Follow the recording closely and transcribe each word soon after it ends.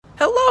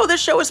Hello, this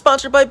show is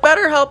sponsored by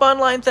BetterHelp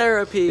Online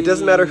Therapy. It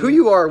doesn't matter who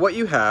you are or what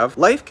you have.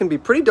 Life can be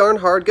pretty darn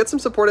hard. Get some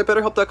support at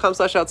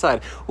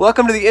BetterHelp.com/outside.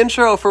 Welcome to the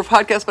intro for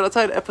Podcast But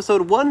Outside,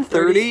 episode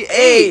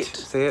 138.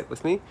 Say it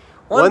with me.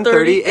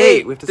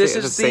 138. We have to say it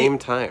at the same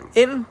time.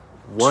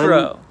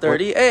 Intro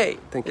 38.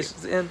 Thank you. This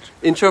is the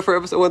Intro for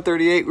episode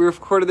 138. We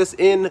recorded this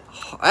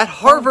at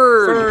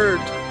Harvard.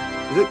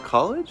 Is it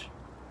college?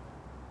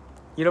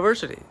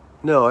 University.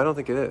 No, I don't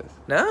think it is.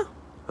 No?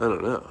 I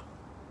don't know.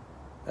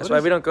 That's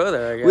why we don't go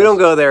there, I guess. We don't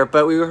go there,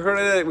 but we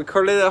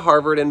recorded it at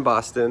Harvard in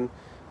Boston.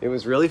 It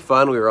was really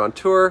fun. We were on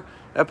tour.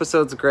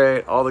 Episode's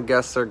great. All the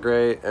guests are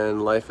great,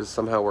 and life is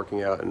somehow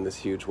working out in this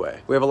huge way.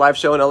 We have a live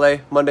show in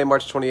LA, Monday,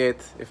 March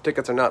 28th. If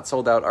tickets are not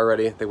sold out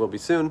already, they will be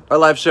soon. Our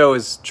live show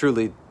is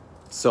truly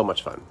so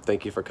much fun.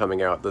 Thank you for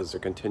coming out. Those are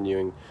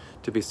continuing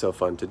to be so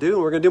fun to do,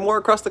 and we're going to do more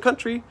across the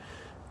country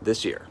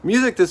this year.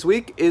 Music this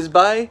week is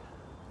by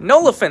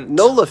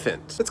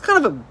Nolifant. It's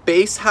kind of a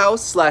bass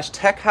house /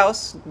 tech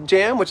house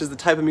jam, which is the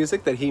type of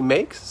music that he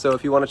makes. So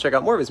if you want to check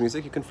out more of his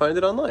music, you can find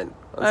it online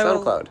on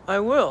SoundCloud. I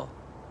will.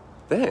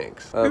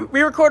 Thanks.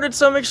 We recorded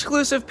some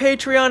exclusive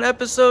Patreon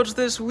episodes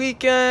this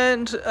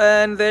weekend,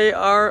 and they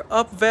are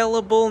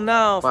available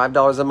now.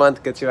 $5 a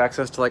month gets you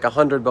access to like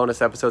 100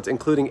 bonus episodes,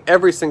 including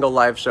every single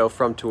live show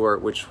from tour,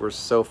 which were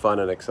so fun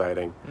and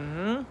exciting.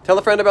 Mm-hmm. Tell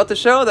a friend about the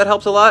show. That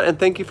helps a lot. And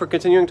thank you for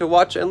continuing to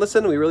watch and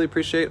listen. We really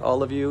appreciate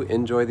all of you.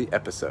 Enjoy the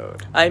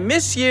episode. I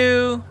miss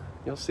you.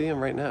 You'll see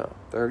him right now.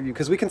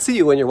 Because we can see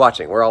you when you're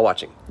watching. We're all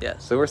watching.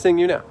 Yes. So we're seeing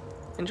you now.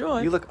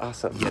 Enjoy. You look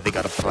awesome. Yeah, they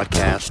got a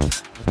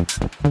podcast,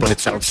 but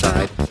it's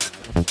outside.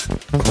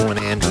 Cole and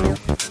Andrew,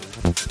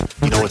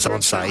 you know it's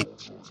on site.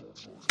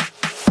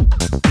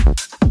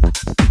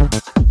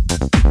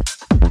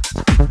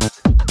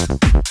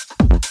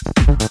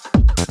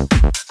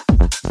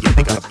 Yeah,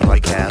 they got a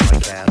podcast,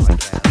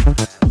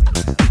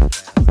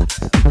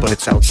 but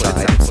it's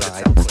outside.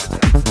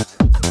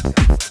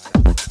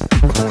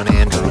 Cole and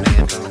Andrew.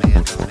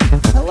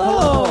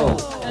 Hello,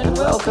 and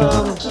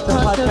welcome to the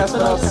Podcast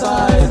But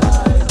Outside.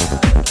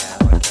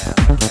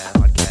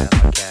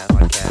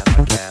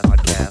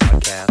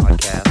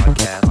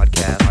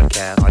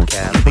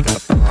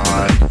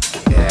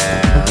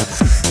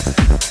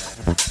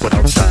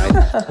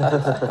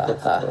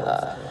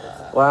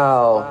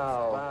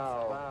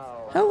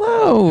 Wow.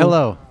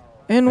 Hello,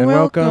 and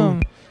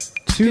welcome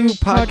to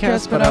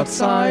Podcast But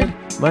Outside.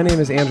 My name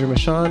is Andrew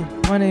Michon.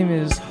 My name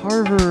is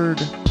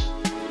Harvard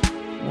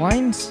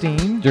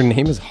Weinstein. Your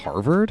name is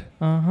Harvard?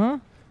 Uh-huh.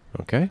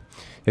 Okay.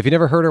 If you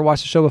never heard or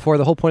watched the show before,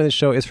 the whole point of the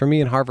show is for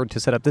me and Harvard to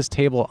set up this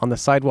table on the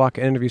sidewalk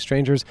and interview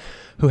strangers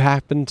who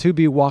happen to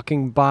be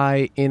walking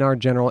by in our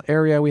general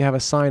area. We have a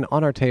sign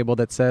on our table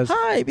that says,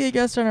 "Hi, be a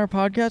guest on our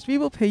podcast. We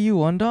will pay you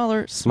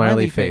 $1.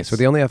 Smiley face. We're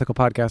the only ethical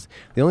podcast,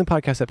 the only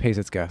podcast that pays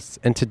its guests.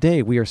 And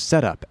today we are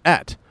set up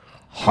at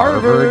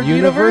Harvard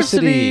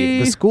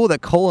University, the school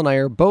that Cole and I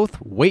are both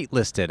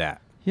waitlisted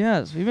at.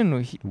 Yes, we've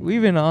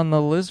been on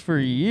the list for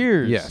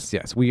years.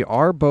 Yes. We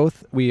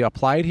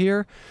applied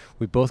here.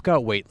 We both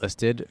got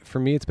waitlisted. For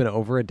me, it's been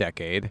over a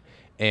decade.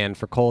 And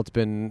for Cole, it's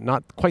been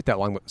not quite that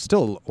long, but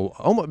still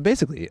almost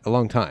basically a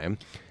long time.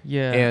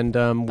 Yeah. And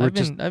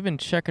I've been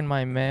checking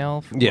my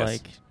mail for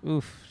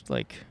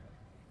like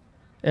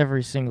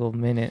every single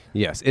minute.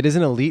 Yes, it is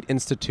an elite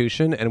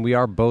institution, and we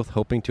are both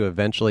hoping to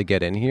eventually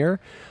get in here.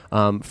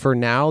 For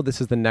now,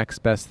 this is the next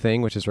best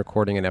thing, which is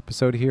recording an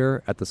episode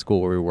here at the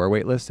school where we were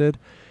waitlisted.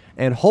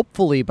 And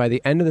hopefully, by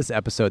the end of this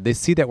episode, they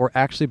see that we're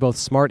actually both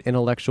smart,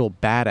 intellectual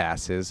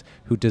badasses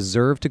who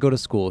deserve to go to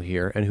school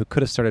here and who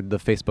could have started the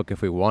Facebook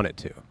if we wanted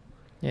to.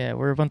 Yeah,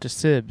 we're a bunch of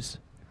sibs.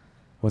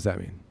 What does that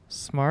mean?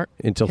 Smart,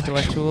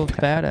 intellectual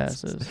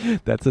badasses.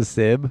 That's a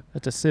sib?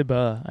 That's a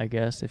sibba, I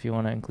guess, if you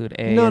want to include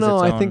A. No,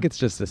 I think it's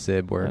just a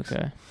sib works.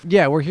 Okay.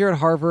 Yeah, we're here at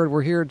Harvard.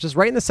 We're here just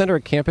right in the center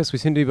of campus. We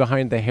seem to be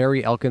behind the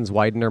Harry Elkins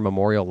Widener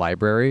Memorial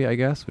Library, I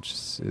guess, which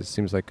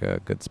seems like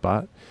a good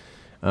spot.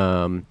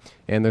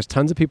 And there's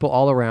tons of people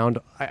all around.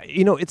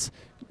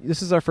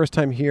 This is our first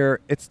time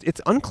here.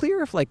 It's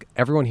unclear if like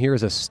everyone here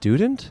is a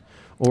student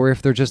or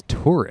if they're just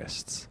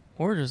tourists.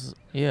 Or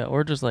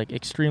just like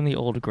extremely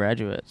old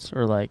graduates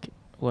or like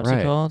what's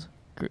it called?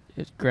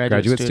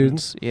 Graduate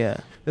students. Yeah.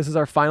 This is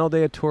our final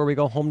day of tour. We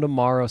go home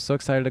tomorrow. So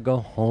excited to go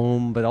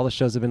home, but all the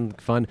shows have been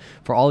fun.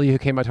 For all of you who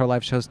came out to our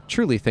live shows,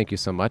 truly thank you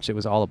so much. It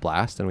was all a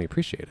blast, and we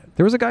appreciate it.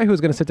 There was a guy who was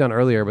going to sit down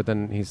earlier, but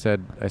then I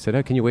said,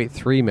 "Hey, can you wait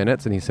 3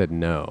 minutes?" And he said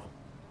no.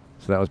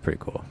 So that was pretty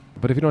cool.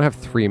 But if you don't have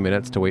 3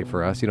 minutes to wait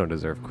for us, you don't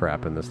deserve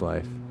crap in this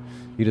life.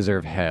 You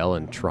deserve hell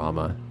and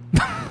trauma.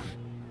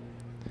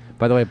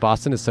 By the way,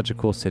 Boston is such a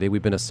cool city.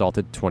 We've been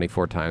assaulted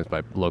 24 times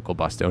by local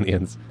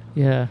Bostonians.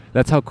 Yeah.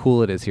 That's how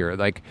cool it is here.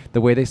 Like, the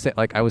way they say,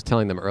 like, I was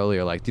telling them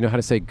earlier, like, do you know how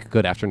to say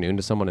good afternoon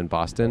to someone in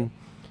Boston?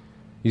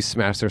 You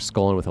smash their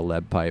skull in with a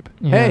lead pipe.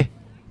 Yeah. Hey,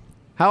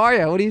 how are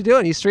you? What are you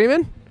doing? You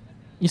streaming?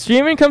 You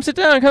streaming? Come sit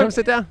down. Come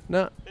sit down.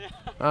 No.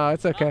 Oh,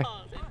 it's okay.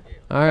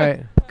 All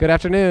right. Good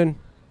afternoon.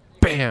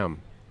 Bam.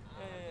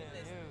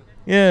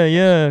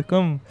 Yeah.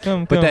 Come.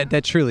 But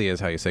that truly is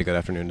how you say good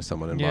afternoon to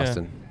someone in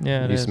Boston.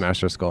 Yeah, you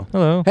smash their skull.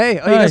 Hello. Hey, you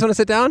guys want to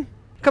sit down?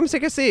 Come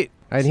take a seat.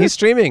 And he's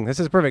streaming. This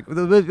is perfect.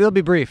 It'll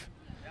be brief.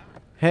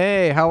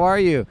 Hey, how are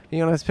you?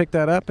 You want to pick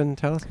that up and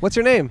tell us? What's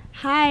your name?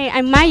 Hi,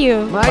 I'm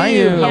Mayu.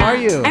 Mayu, Yeah. how are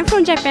you? I'm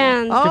from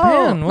Japan. Oh,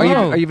 Japan,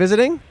 wow. Are you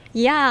visiting?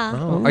 Yeah.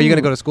 Oh. Are you going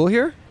to go to school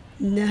here?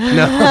 No.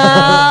 No.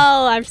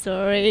 I'm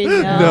sorry.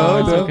 No. No,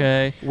 It's no.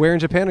 okay. Where in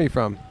Japan are you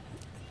from?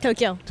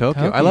 Tokyo.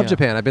 Tokyo. I love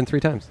Japan. I've been 3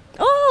 times.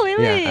 Oh,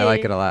 really? Yeah, I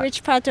like it a lot.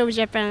 Which part of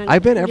Japan?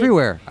 I've been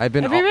everywhere. I've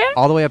been Everywhere?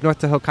 all the way up north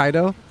to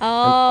Hokkaido, and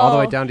all the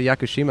way down to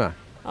Yakushima.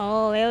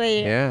 Oh,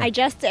 really? Yeah. I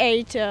just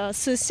ate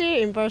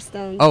sushi in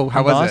Boston. Oh,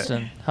 how In was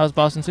Boston. How's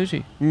Boston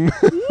sushi?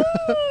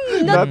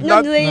 Not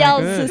not real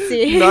good.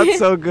 sushi. it? Not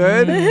so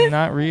good.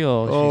 Not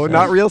real. she Oh, says.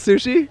 not real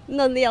sushi?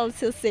 Not real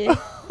sushi.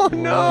 Oh,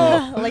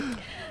 no. Like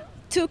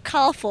too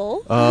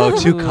colorful. Oh,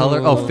 too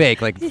color. Oh, Ooh.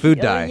 fake, like food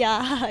dye.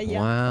 Yeah, yeah.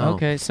 Wow.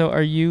 Okay, so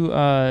are you,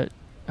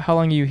 how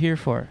long are you here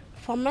for?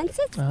 4 months?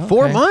 Oh,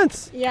 4 okay.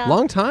 months. Yeah.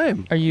 Long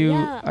time. Are you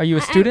Yeah. are you a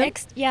I'm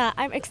student?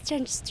 I'm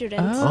exchange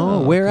student.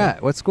 Oh, Oh, where okay.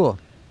 at? What school?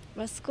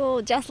 What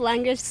school? Just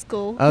language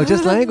school. Oh,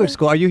 just language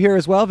school. Are you here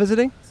as well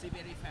visiting?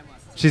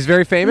 She's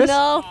very famous?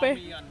 No. 4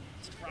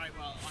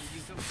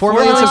 4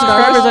 million million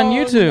subscribers? on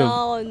YouTube.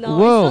 No, no,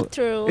 Whoa. it's not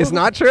true. It's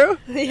not true?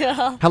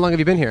 Yeah. How long have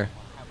you been here?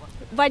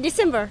 By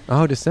December.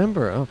 Oh,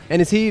 December. Oh.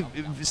 And is he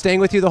staying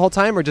with you the whole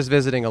time or just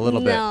visiting a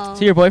little bit? No. Is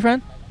he your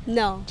boyfriend?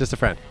 No. Just a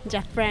friend.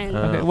 Just friend.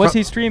 Okay. What's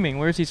he streaming?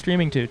 Where is he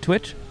streaming to?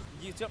 Twitch?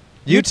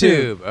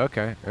 YouTube.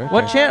 Okay.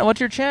 What channel? What's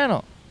your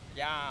channel?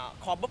 Yeah,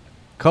 Kobup.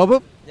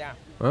 Kobup? Yeah.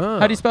 Oh.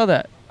 How do you spell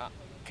that?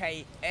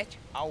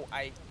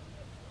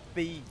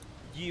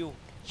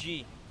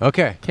 KHOIBUG.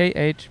 Okay.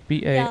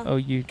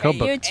 KHBAOU.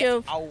 Kobup.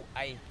 YouTube.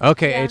 HOI.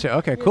 Okay. Yeah.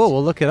 Okay. Cool.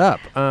 We'll look it up.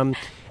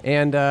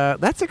 And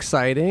that's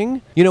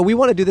exciting. You know, we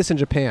want to do this in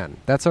Japan.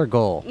 That's our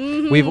goal.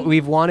 Mm-hmm.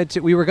 We've wanted to.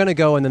 We were going to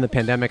go, and then the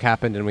pandemic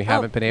happened, and we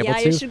haven't been able yeah,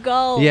 to. you should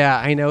go. Yeah,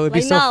 I know. It'd be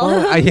Right so now.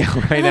 fun.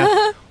 Yeah, right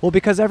now. Well,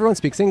 because everyone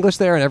speaks English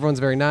there, and everyone's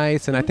very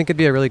nice, and I think it'd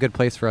be a really good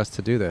place for us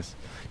to do this.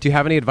 Do you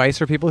have any advice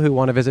for people who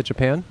want to visit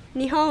Japan?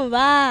 日本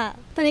は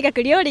とにか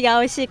く料理が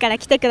美味しいから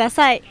来てくだ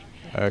さい。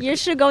Okay. You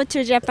should go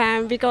to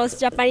Japan because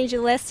Japanese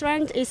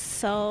restaurant is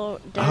so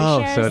Oh,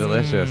 delicious. so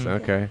delicious.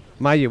 Okay.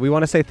 Mayu, we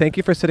want to say thank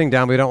you for sitting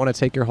down. We don't want to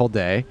take your whole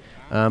day,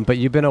 but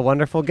you've been a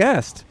wonderful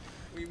guest.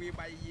 We will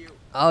buy you.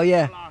 Oh,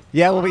 yeah.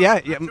 Yeah, well, yeah.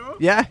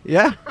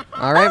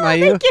 All right,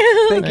 Mayu. Thank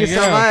you. Thank you There you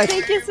so go. much.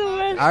 Thank you so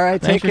much. All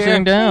right, Thanks take for care.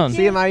 sitting down.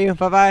 See you, Mayu.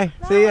 Bye-bye.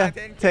 See ya.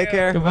 Take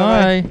care.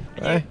 Goodbye.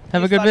 Bye.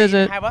 Have a You good study in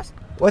visit. Harvard?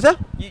 What's up?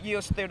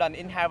 You student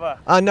in Harvard.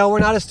 No, we're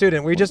not a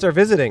student. We just are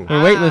visiting.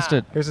 We're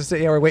waitlisted. Here's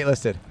yeah, we're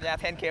waitlisted. Yeah,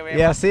 10K very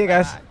Yeah, much. see you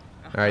guys. Bye.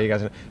 All right, you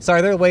guys.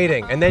 Sorry, they're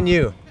waiting. And then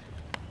you.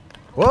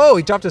 Whoa,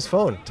 he dropped his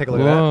phone. Take a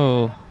look at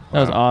Whoa. That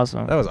was Wow. awesome.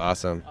 that. That was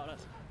awesome.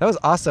 That was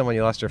awesome when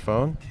you lost your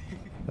phone.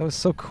 That was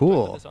so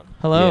cool.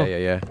 Hello.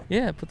 Yeah.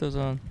 Yeah, put those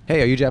on.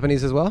 Hey, are you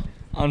Japanese as well?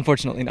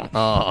 Unfortunately not.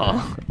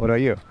 Oh. What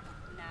about you?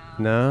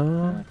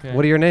 No. Okay.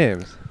 What are your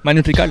names? My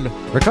name's Ricardo.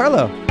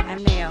 Ricardo.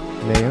 I'm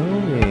Naomi.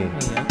 Naomi.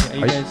 Okay. Are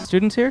you Are you- guys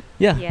students here?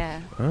 Yeah.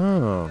 Yeah.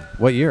 Oh.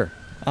 What year?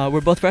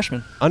 We're both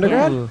freshmen.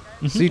 Undergrad? Ooh.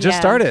 So you just Yeah.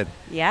 started.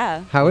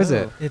 Yeah. How is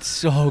it? It's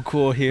so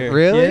cool here.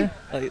 Really? Yeah.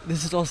 Like,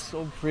 this is all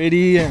so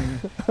pretty and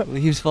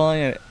leaves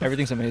falling and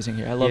everything's amazing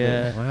here. I love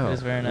Yeah. it. Wow. It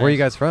is very Where are you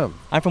nice. guys from?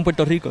 I'm from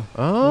Puerto Rico.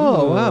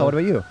 Oh, Ooh. wow. What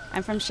about you?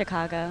 I'm from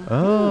Chicago. Oh.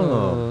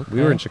 Ooh, We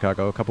were okay. in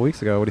Chicago a couple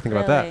weeks ago. What do you think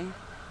about that? Really?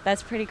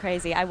 That's pretty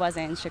crazy. I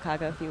wasn't in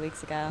Chicago a few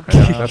weeks ago.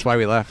 That's why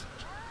we left.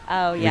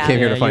 Oh, We yeah. came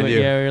here to find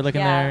you. Yeah, we were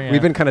looking Yeah. there. Yeah.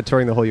 We've been kind of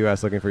touring the whole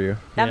U.S. looking for you.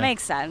 That Yeah.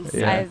 makes sense.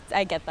 Yeah.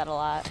 I get that a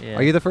lot. Yeah.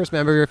 Are you the first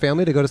member of your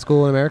family to go to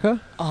school in America?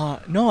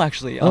 No,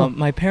 actually. Oh.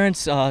 My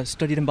parents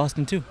studied in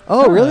Boston too.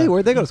 Oh, Ah. really?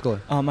 Where'd they go to school?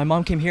 My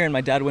mom came here and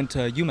my dad went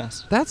to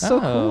UMass. That's so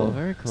Oh, cool.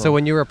 very cool. So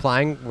when you were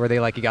applying, were they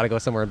like, you got to go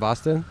somewhere in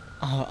Boston?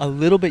 A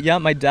little bit, yeah.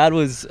 My dad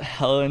was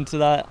hella into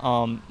that.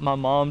 My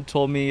mom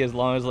told me as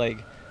long as like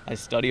I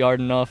study hard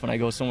enough and I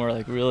go somewhere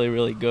like really,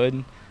 really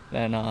good,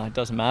 then it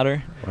doesn't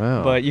matter.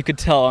 Wow. But you could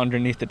tell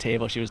underneath the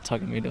table she was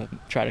tugging me to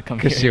try to come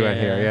here. Because she went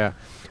here,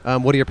 yeah.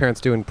 What do your parents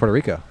do in Puerto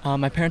Rico?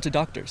 My parents are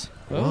doctors.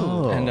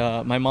 Oh. And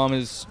my mom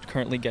is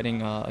currently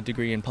getting a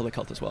degree in public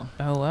health as well.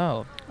 Oh,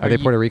 wow. Are they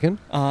you- Puerto Rican?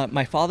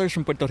 My father's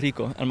from Puerto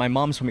Rico and my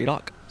mom's from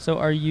Iraq. So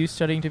are you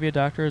studying to be a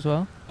doctor as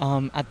well?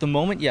 At the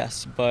moment,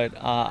 yes, but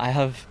I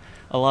have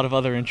a lot of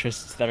other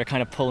interests that are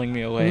kind of pulling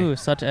me away. Ooh,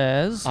 such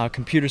as?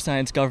 Computer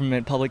science,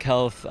 government, public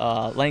health,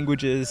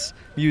 languages,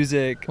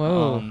 music,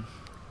 Whoa.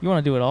 You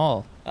want to do it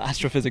all.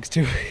 astrophysics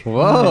too.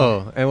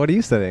 Whoa. And what are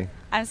you studying?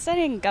 I'm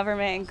studying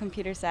government and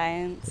computer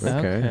science.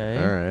 Okay,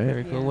 all right.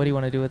 Very cool. Yeah. What do you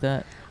want to do with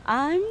that?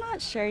 I'm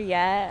not sure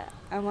yet.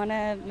 I want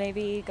to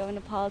maybe go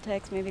into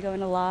politics, maybe go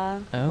into law.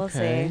 We'll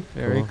Okay. see.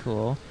 Very Cool.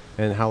 cool.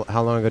 And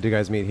how long ago did you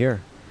guys meet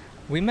here?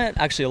 We met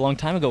actually a long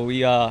time ago.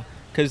 We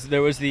because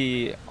there was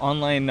the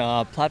online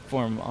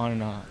platform on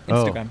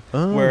Instagram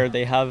Oh. where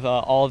they have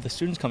all of the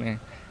students coming in,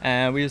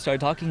 and we just started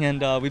talking,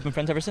 and we've been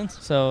friends ever since.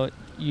 So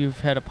you've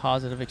had a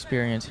positive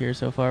experience here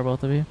so far,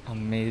 both of you?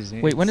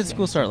 Amazing. Wait, when did It's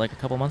school start? amazing. Like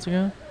a couple months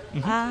ago?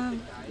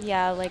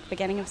 Yeah, like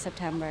beginning of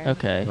September.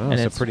 Okay. Oh, and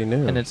so it's pretty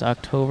new. And it's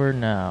October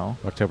now.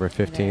 October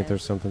 15th or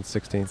is. something,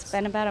 16th. It's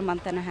been about a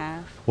month and a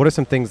half. What are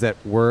some things that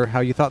were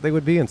how you thought they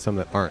would be and some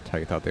that aren't how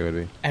you thought they would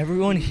be?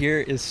 Everyone here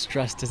is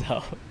stressed as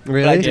hell.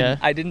 Really? But I, Yeah.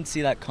 I didn't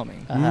see that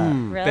coming.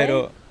 Really?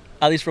 Pero,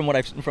 at least from what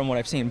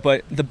I've seen.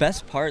 But the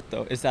best part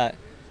though is that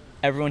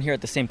everyone here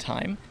at the same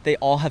time, they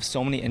all have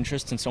so many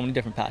interests and so many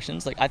different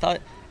passions. Like I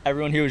thought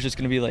everyone here was just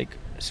gonna be like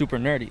super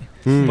nerdy,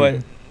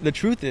 but the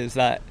truth is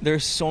that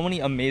there's so many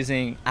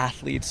amazing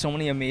athletes, so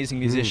many amazing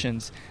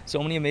musicians,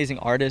 so many amazing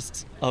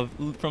artists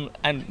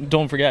and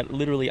don't forget,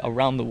 literally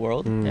around the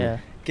world. Yeah.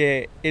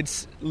 Que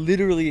it's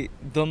literally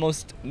the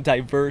most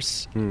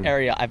diverse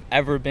area I've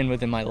ever been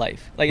with in my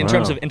life. Like in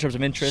terms of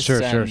interests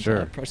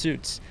and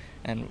pursuits.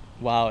 And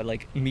wow,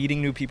 like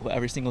meeting new people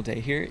every single day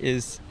here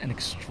is an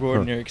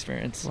extraordinary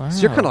experience. Wow.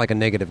 So you're kind of like a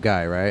negative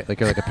guy, right? Like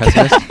you're like a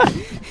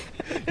pessimist.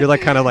 You're like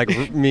kind of like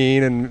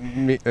mean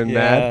and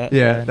mad.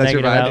 Yeah, that's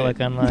your negative vibe.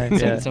 outlook on life.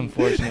 It's, Yeah. it's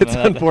unfortunate. It's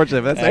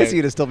unfortunate, but that's nice of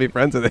you to still be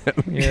friends with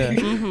him. Yeah.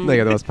 Like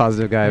you're the most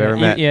positive guy I've ever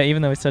met. Yeah,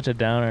 even though he's such a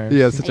downer.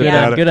 Yeah, such a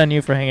Yeah. downer. Good on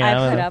you for hanging I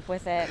out with put him. up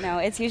with it. No,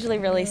 it's usually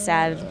really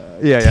sad.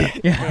 Yeah.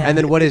 Yeah. And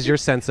then what is your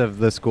sense of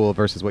the school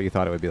versus what you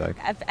thought it would be like?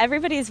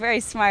 Everybody's very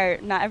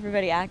smart. Not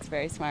everybody acts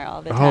very smart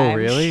all the Oh, time.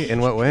 really? In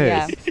what ways?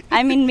 Yeah.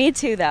 I mean, me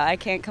too, though. I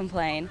can't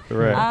complain.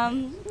 Right.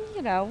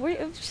 You know, we're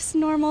just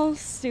normal,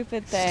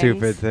 stupid things.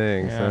 Stupid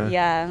things. Yeah. Huh?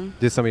 Yeah.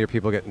 Did some of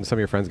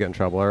your friends get in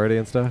trouble already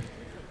and stuff?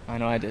 I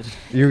know I did.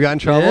 You got in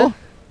trouble?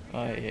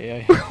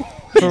 Yeah.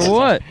 For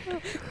what?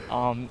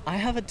 I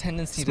have a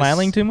tendency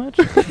Smiling to too much?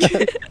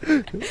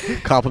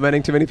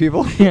 Complimenting too many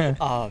people? Yeah.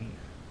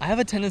 I have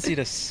a tendency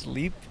to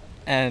sleep,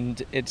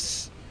 and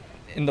it's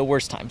in the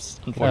worst times,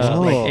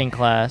 unfortunately. Oh. Like in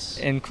class.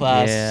 In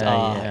class,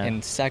 Yeah.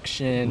 in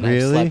section,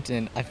 Really?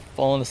 I've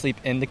fallen asleep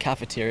in the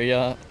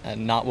cafeteria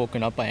and not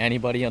woken up by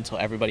anybody until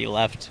everybody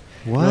left.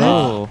 What?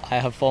 Whoa. I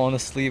have fallen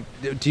asleep.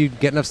 Do you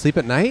get enough sleep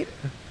at night?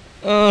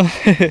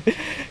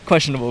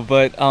 Questionable,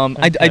 but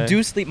I Okay.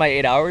 do sleep my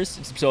 8 hours.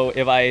 So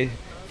if I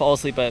fall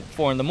asleep at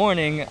 4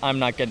 a.m, I'm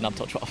not getting up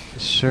till 12.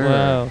 Sure.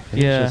 Wow.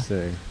 Yeah.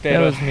 Interesting. That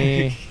was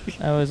me.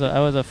 I was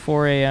a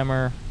 4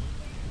 a.m.er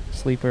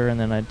sleeper, and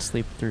then I'd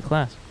sleep through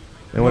class.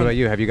 And what about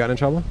you? Have you gotten in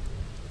trouble?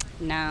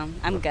 No,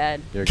 I'm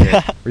good. You're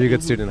good. Were you a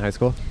good student in high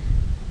school?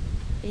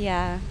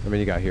 Yeah. I mean,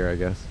 you got here, I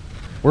guess.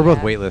 We're both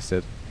Yeah.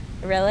 waitlisted.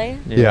 Really?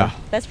 Yeah.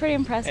 That's pretty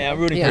impressive. Yeah, I'm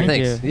rooting Yeah, for you.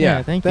 thanks. you. Yeah,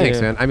 Yeah, thank thanks,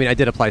 you. man. I mean, I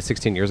did apply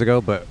 16 years ago,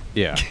 but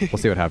yeah, we'll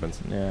see what happens.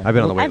 Yeah. I've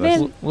been on the wait I've list.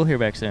 been- We'll hear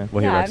back soon.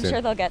 We'll hear yeah, back I'm soon.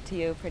 sure they'll get to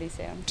you pretty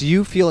soon. Do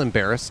you feel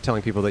embarrassed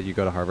telling people that you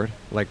go to Harvard?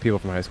 Like people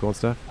from high school and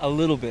stuff? A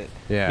little bit.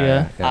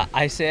 Yeah. Yeah.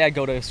 I say I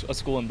go to a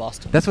school in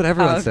Boston. That's what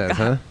everyone Oh, says, God.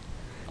 huh?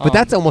 But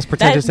that's almost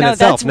pretentious in no,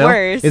 itself, that's no?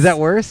 worse. Is that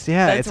worse?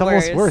 Yeah, That's it's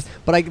almost worse.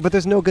 worse. But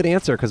there's no good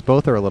answer because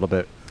both are a little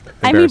bit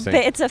I mean, embarrassing.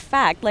 but it's a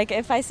fact. Like,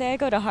 if I say I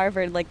go to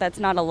Harvard, like, that's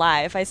not a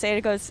lie. If I say I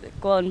go to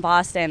school in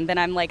Boston, then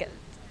I'm, like,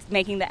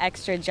 making the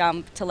extra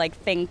jump to, like,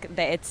 think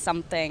that it's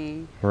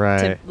something Right.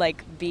 to,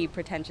 like, be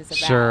pretentious about.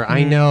 Sure,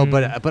 I know,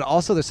 but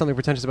also there's something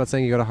pretentious about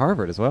saying you go to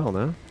Harvard as well,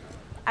 no?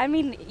 I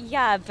mean,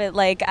 yeah, but,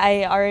 like,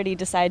 I already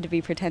decided to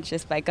be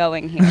pretentious by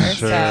going here.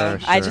 Sure, so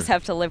I sure. just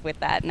have to live with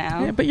that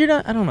now. Yeah, but you're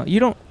not. I don't know. You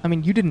don't. I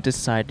mean, you didn't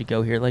decide to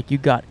go here. Like you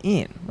got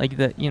in. Like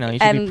that. You know. You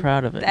should be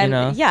proud of it. And You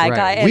know. yeah, I Right.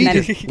 got in, We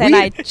and did- then we-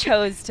 I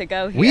chose to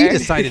go here. We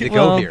decided to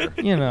Well, go here.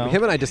 you know.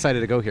 Him and I decided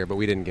to go here, but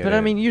we didn't get But in.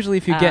 I mean, usually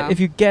if you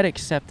Oh. get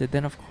accepted,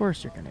 then of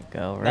course you're gonna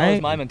go, right? That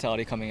was my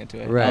mentality coming into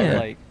it. Right. I was Yeah.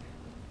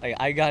 like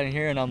I got in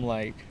here and I'm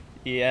like,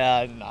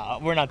 yeah, nah,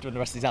 we're not doing the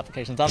rest of these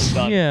applications. I'm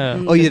done. Yeah.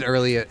 Oh, you did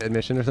early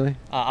admission or something?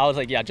 I was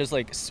like, yeah, just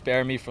like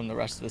spare me from the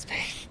rest of this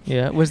pain.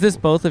 Yeah. Was this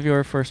both of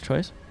your first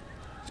choice?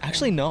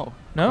 Actually, no.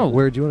 No.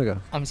 Where'd you want to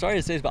go? I'm sorry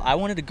to say this, but I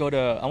wanted to go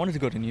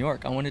to New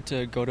York. I wanted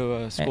to go to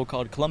a school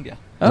called Columbia.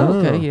 Oh,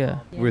 okay. Yeah.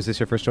 Was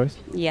this your first choice?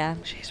 Yeah.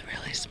 She's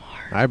really smart.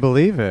 I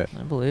believe it.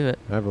 I believe it.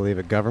 I believe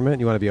it. Government?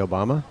 You want to be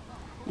Obama?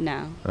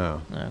 No.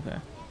 Oh. Okay.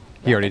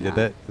 He already no. did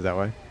that? Is that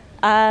why?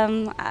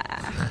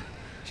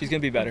 She's gonna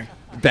be better.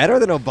 Better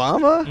than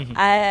Obama?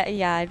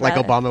 Yeah. I'd Like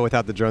rather- Obama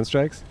without the drone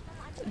strikes?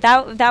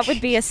 That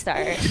would be a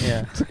start.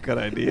 Yeah. That's a good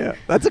idea.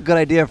 That's a good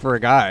idea for a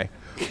guy.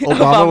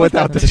 Obama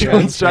without the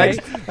drone strikes?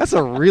 That's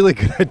a really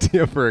good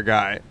idea for a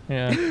guy.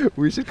 Yeah.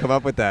 We should come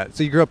up with that.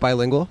 So you grew up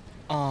bilingual?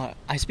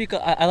 I speak.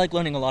 I like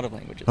learning a lot of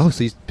languages. Oh,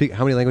 so you speak,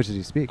 how many languages do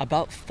you speak?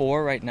 About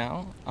 4 right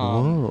now.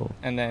 Whoa.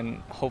 And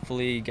then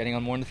hopefully getting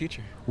on more in the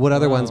future. What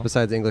other Wow. ones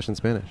besides English and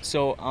Spanish?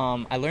 So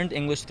I learned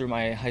English through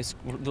my high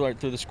school,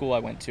 through the school I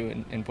went to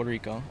in Puerto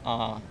Rico.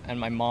 And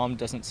my mom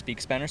doesn't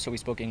speak Spanish, so we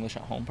spoke English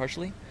at home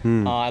partially.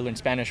 I learned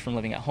Spanish from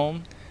living at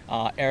home.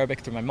 Arabic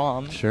through my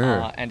mom.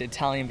 Sure. And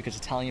Italian because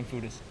Italian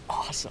food is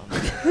awesome.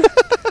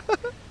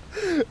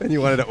 And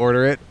you wanted to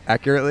order it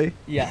accurately?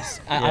 Yes,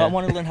 Yeah. I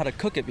wanted to learn how to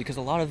cook it because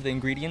a lot of the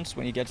ingredients,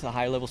 when you get to the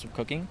higher levels of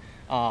cooking,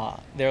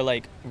 they're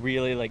like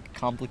really like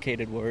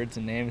complicated words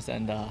and names,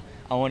 and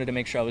I wanted to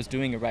make sure I was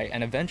doing it right.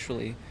 And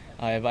eventually,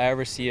 if I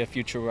ever see a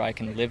future where I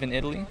can live in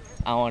Italy,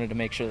 I wanted to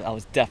make sure that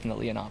was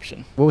definitely an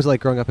option. What was it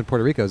like growing up in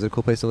Puerto Rico? Is it a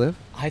cool place to live?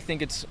 I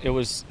think it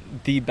was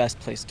the best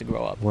place to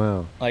grow up.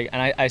 Wow. Like,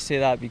 and I say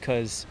that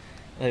because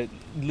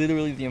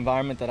literally the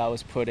environment that I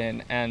was put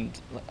in, and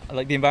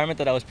like the environment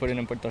that I was put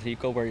in Puerto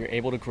Rico, where you're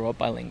able to grow up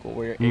bilingual,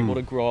 where you're able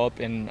to grow up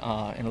in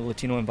a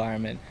Latino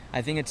environment.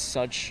 I think it's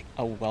such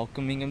a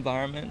welcoming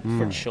environment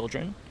for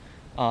children.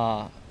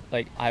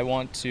 Like, I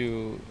want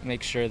to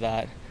make sure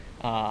that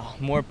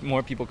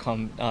more people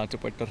come to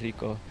Puerto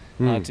Rico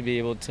to be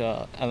able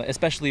to,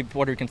 especially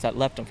Puerto Ricans that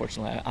left,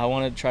 unfortunately. I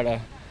want to try to,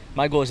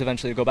 my goal is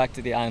eventually to go back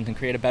to the island and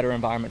create a better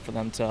environment for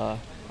them to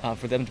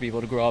be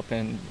able to grow up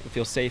and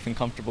feel safe and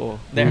comfortable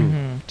there.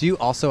 Do you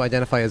also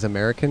identify as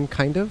American,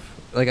 kind of?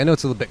 Like, I know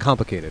it's a little bit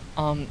complicated.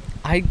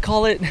 I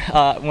call it,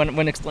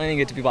 when explaining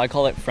it to people, I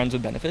call it friends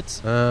with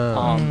benefits,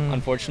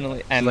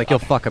 unfortunately. And so like, you'll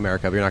fuck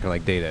America, but you're not going to,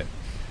 like, date it.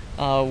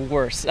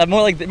 Worse.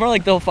 More like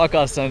they'll fuck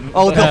us, and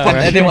they'll fuck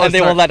and they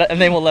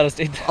won't let us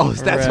date them. Oh,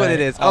 so that's what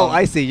it is.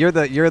 I see. You're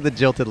the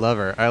jilted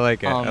lover. I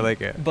like it. I like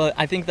it. But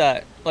I think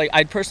that, like,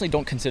 I personally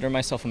don't consider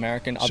myself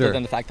American, other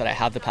than the fact that I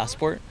have the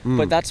passport.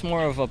 But that's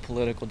more of a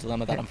political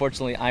dilemma that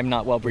unfortunately I'm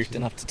not well briefed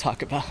enough to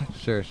talk about.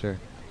 Sure.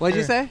 What did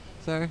you say?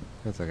 Sorry.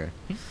 That's okay.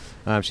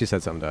 She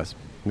said something to us.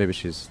 Maybe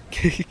she's.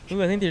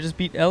 Ooh, I think they just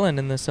beat Ellen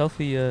in the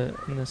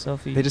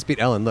selfie. They just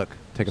beat Ellen. Look,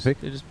 take a peek.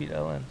 They just beat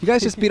Ellen. You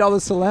guys just beat all the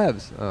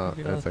celebs. Oh,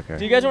 that's okay.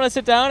 Do you guys want to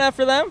sit down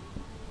after them?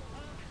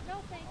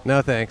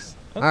 No, thanks.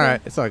 Okay. All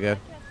right, it's all good.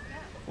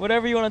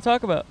 Whatever you want to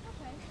talk about.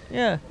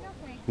 Yeah.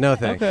 No,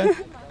 thanks. Okay.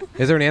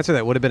 Is there an answer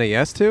that would have been a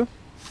yes to?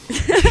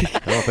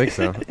 I don't think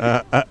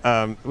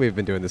so. We've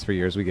been doing this for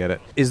years. We get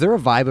it. Is there a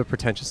vibe of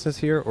pretentiousness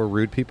here or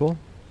rude people?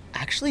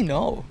 Actually,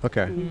 no.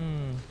 Okay.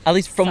 At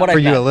least from what I For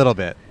you, met. a little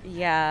bit.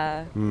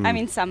 Yeah. I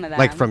mean, some of them.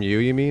 Like from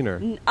you mean,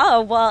 or?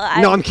 Oh,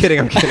 well, No, I'm kidding.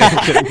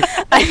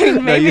 I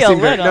mean, maybe you a seem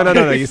little.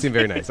 No. You seem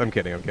very nice. I'm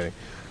kidding.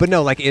 But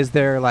no, like, is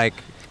there like?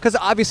 Because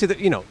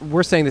obviously,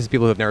 we're saying this to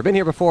people who have never been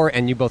here before,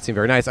 and you both seem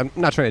very nice. I'm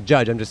not trying to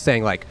judge. I'm just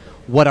saying, like,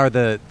 what are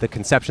the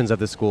conceptions of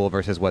the school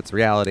versus what's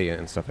reality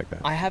and stuff like that?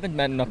 I haven't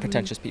met enough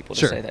pretentious people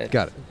to say that.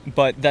 Got it.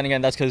 But then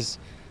again, that's because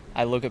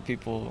I look at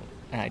people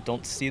and I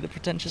don't see the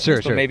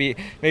pretentiousness. Sure. But maybe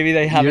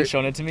they haven't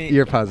shown it to me.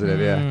 You're positive,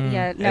 yeah.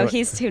 Yeah, no,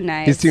 he's too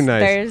nice. He's too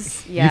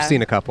nice. You've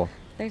seen a couple.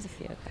 There's a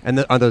few.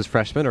 And are those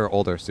freshmen or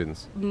older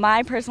students?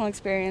 My personal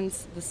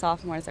experience, the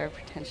sophomores are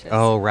pretentious.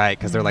 Oh, right,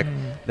 because they're like,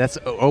 that's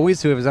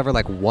always whoever's ever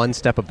like one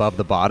step above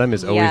the bottom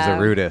is always the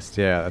rudest.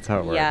 Yeah, that's how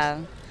it works. Yeah.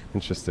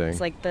 Interesting.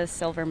 It's like the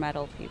silver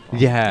medal people.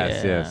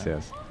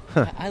 Yes.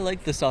 I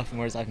like the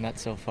sophomores I've met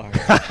so far.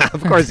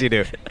 Of course you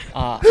do.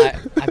 I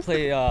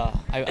play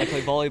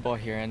volleyball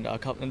here, and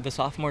the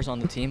sophomores on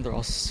the team, they're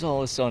all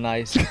so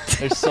nice.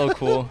 They're so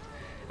cool.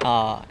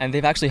 And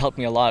they've actually helped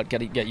me a lot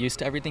get used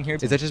to everything here.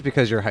 Is that just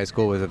because your high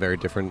school was a very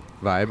different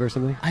vibe or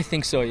something? I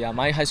think so, yeah.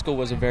 My high school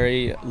was a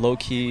very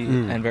low-key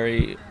and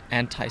very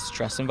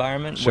anti-stress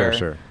environment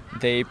Sure.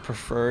 they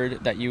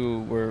preferred that you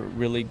were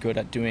really good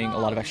at doing a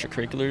lot of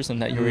extracurriculars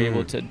and that you were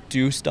able to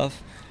do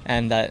stuff,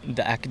 and that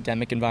the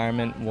academic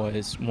environment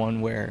was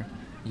one where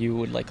you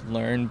would like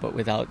learn but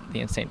without the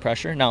insane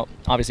pressure. Now,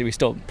 obviously we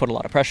still put a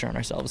lot of pressure on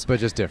ourselves. But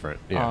just different,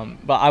 yeah.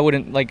 But I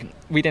wouldn't, like,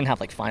 we didn't have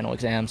like final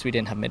exams, we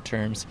didn't have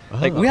midterms.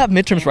 Like, we have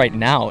midterms right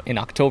now in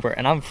October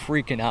and I'm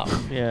freaking out.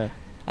 Yeah.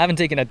 I haven't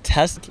taken a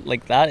test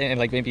like that in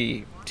like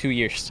maybe 2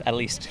 years at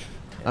least.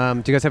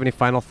 Do you guys have any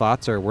final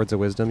thoughts or words of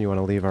wisdom you want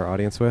to leave our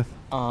audience with?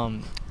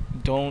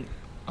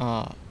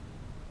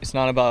 It's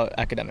not about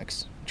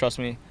academics. Trust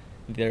me.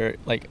 They're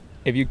like,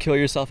 if you kill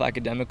yourself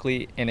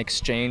academically in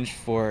exchange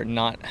for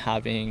not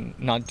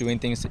doing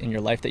things in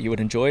your life that you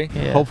would enjoy,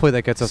 hopefully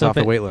that gets us off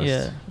the wait list.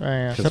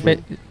 Yeah, right. So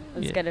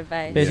That's good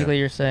advice. Basically,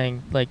 you're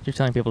saying, like, you're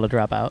telling people to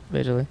drop out,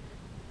 basically.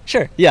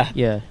 Sure. Yeah.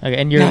 Yeah. Okay.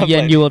 And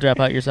you will drop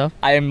out yourself.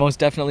 I am most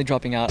definitely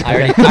dropping out.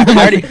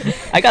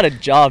 I got a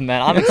job,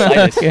 man. I'm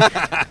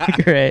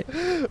excited. Great.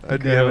 Do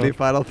you have any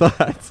final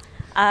thoughts?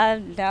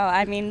 No,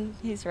 I mean,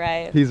 he's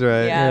right. He's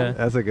right. Yeah.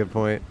 That's a good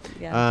point.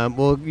 Yeah.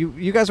 Well,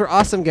 you guys were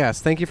awesome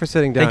guests. Thank you for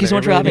sitting down. Thank you so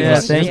much for having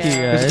us. Thank you,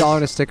 There's guys. $1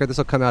 and a sticker. This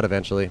will come out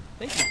eventually.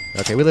 Thank you.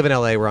 Okay, we live in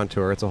LA. We're on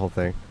tour. It's a whole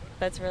thing.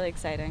 That's really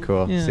exciting.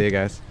 Cool. Yeah. See you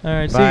guys. All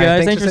right. Bye. See you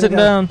guys. Thanks for sitting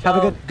down.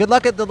 Have a good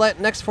luck at the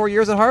next 4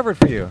 years at Harvard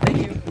for you. Thank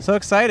you. So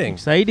exciting.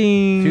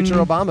 Exciting. Future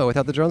Obama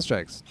without the drone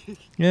strikes.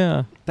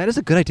 Yeah. That is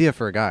a good idea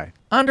for a guy.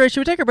 Andre, should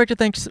we take a break to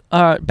thank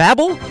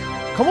Babbel?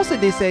 Como se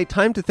dice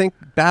time to thank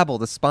Babbel,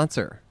 the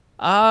sponsor?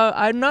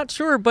 I'm not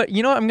sure, but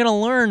you know what? I'm going to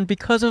learn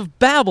because of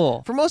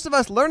Babbel. For most of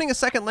us, learning a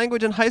second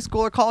language in high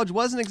school or college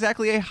wasn't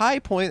exactly a high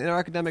point in our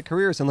academic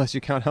careers, unless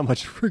you count how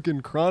much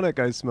freaking chronic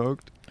I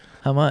smoked.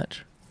 How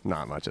much?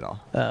 Not much at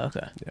all. Oh,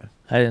 okay. Yeah.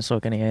 I didn't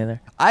smoke any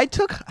either. I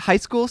took high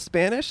school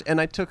Spanish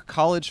and I took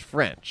college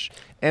French.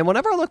 And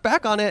whenever I look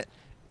back on it,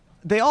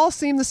 they all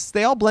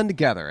blend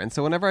together. And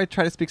so whenever I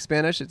try to speak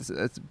Spanish,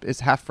 it's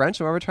half French.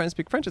 And whenever I try to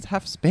speak French, it's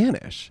half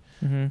Spanish.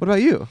 Mm-hmm. What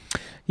about you?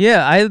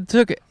 Yeah,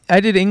 I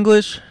did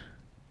English.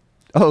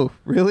 Oh,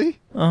 really?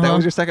 That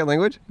was your second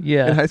language?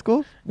 Yeah. In high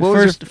school? What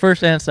was your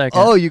First and second.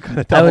 Oh, you kind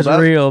of That doubled was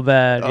up? real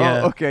bad.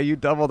 Yeah. Oh, okay. You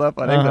doubled up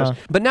on English.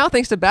 But now,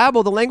 thanks to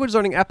Babbel, the language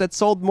learning app that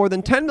sold more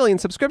than 10 million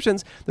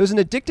subscriptions, there's an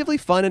addictively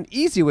fun and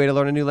easy way to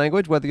learn a new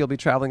language, whether you'll be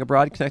traveling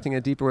abroad, connecting in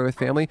a deeper way with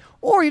family,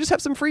 or you just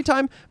have some free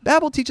time.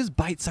 Babbel teaches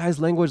bite-sized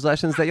language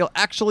lessons that you'll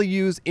actually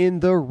use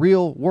in the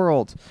real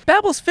world.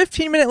 Babbel's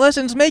 15-minute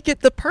lessons make it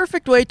the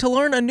perfect way to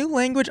learn a new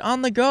language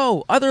on the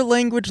go. Other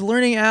language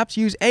learning apps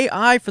use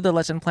AI for their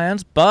lesson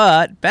plans,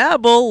 but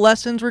Babbel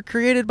lessons were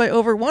created by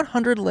over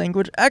 100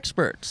 language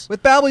experts.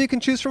 With Babbel, you can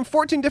choose from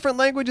 14 different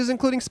languages,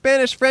 including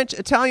Spanish, French,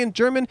 Italian,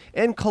 German,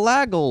 and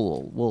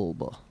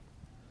Kalagal.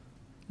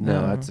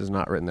 No, that's just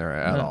not written there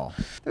at all.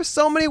 There's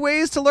so many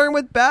ways to learn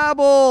with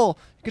Babbel.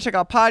 You can check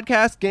out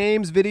podcasts,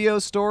 games,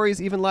 videos,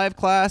 stories, even live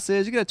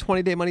classes. You get a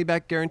 20-day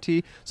money-back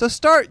guarantee. So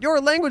start your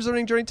language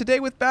learning journey today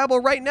with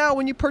Babbel. Right now,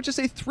 when you purchase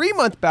a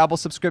 3-month Babbel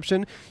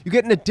subscription, you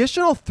get an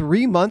additional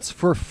 3 months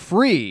for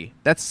free.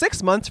 That's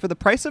 6 months for the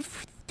price of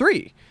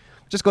 3.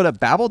 Just go to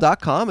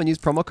Babbel.com and use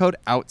promo code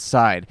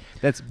OUTSIDE.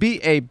 That's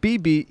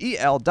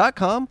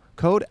BABBEL.com,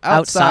 code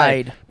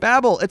OUTSIDE.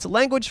 Babbel, it's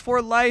language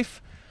for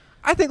life.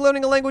 I think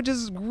learning a language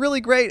is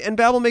really great, and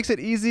Babbel makes it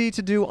easy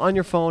to do on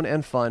your phone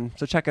and fun.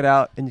 So check it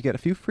out, and you get a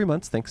few free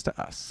months thanks to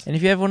us. And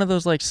if you have one of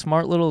those like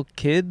smart little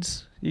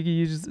kids, you can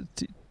use.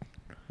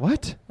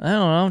 What? I don't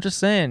know. I'm just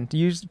saying.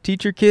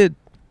 Teach your kid.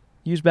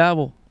 Use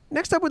Babbel.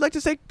 Next up, we'd like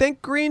to say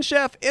thank Green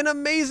Chef, an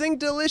amazing,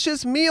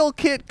 delicious meal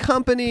kit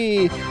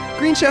company.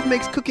 Green Chef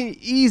makes cooking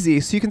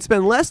easy so you can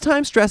spend less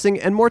time stressing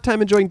and more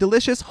time enjoying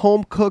delicious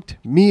home-cooked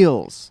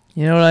meals.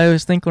 You know what I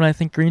always think when I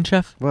think Green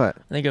Chef? What?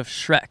 I think of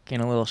Shrek in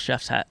a little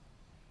chef's hat.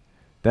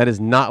 That is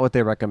not what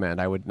they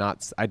recommend.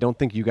 I don't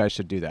think you guys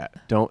should do that.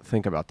 Don't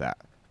think about that.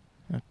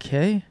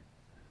 Okay.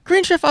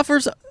 Green Chef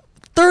offers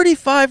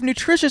 35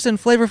 nutritious and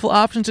flavorful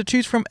options to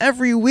choose from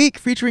every week,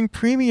 featuring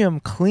premium,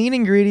 clean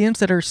ingredients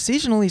that are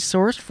seasonally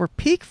sourced for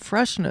peak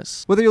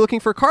freshness. Whether you're looking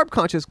for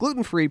carb-conscious,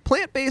 gluten-free,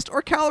 plant-based,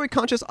 or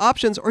calorie-conscious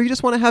options, or you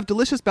just want to have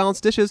delicious,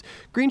 balanced dishes,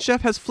 Green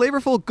Chef has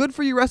flavorful,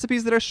 good-for-you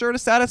recipes that are sure to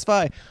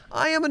satisfy.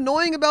 I am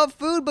annoying about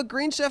food, but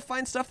Green Chef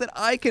finds stuff that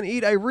I can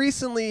eat. I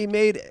recently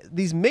made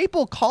these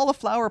maple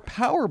cauliflower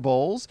power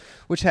bowls,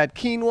 which had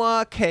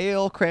quinoa,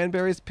 kale,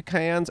 cranberries,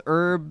 pecans,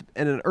 herb,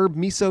 and an herb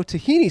miso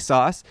tahini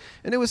sauce,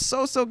 and it was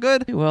so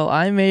good. Well,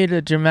 I made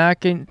a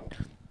Jamaican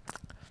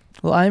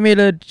black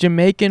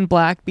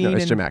bean. No,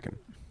 it's Jamaican.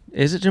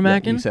 Is it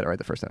Jamaican? Yeah, you said it right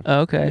the first time. Oh,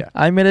 okay. Yeah.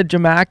 I made a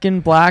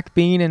Jamaican black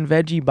bean and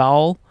veggie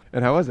bowl.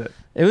 And how was it?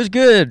 It was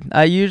good.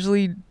 I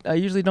usually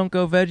don't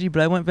go veggie,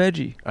 but I went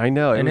veggie. I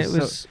know.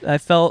 I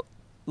felt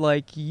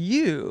like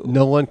you.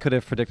 No one could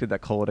have predicted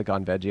that Cole would have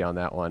gone veggie on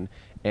that one.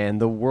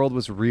 And the world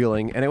was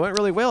reeling, and it went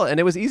really well. And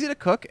it was easy to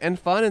cook and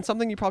fun, and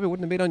something you probably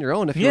wouldn't have made on your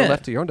own if you were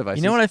left to your own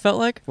devices. You know what I felt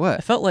like? What?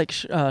 I felt like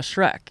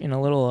Shrek in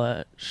a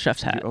little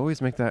chef's hat. You always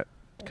make that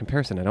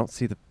comparison. I don't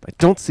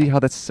see how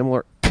that's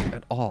similar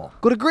at all.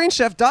 Go to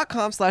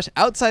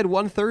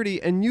greenchef.com/outside130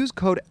 and use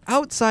code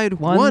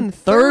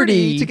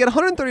outside130 to get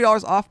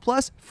 $130 off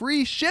plus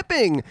free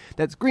shipping.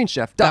 That's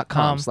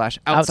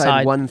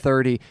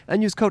greenchef.com/outside130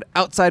 and use code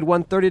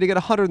outside130 to get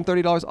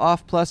 $130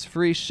 off plus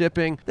free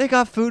shipping. They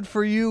got food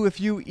for you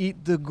if you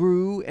eat the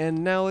GRU,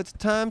 and now it's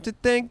time to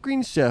thank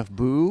Green Chef,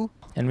 boo.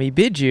 And we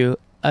bid you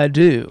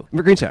adieu.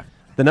 Green Chef,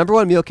 the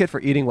 #1 meal kit for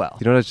eating well.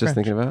 You know what I was just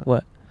thinking about?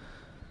 What?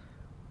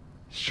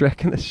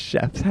 Shrek in the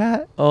chef's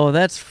hat? Oh,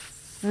 that's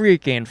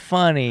freaking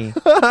funny.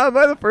 Am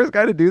I the first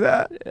guy to do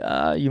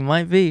that? You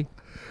might be.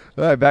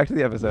 All right, back to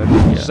the episode.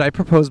 Yeah. Should I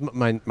propose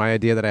my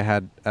idea that I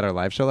had at our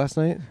live show last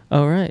night?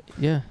 Oh, right.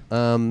 Yeah.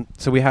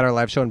 So we had our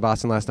live show in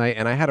Boston last night,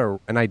 and I had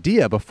an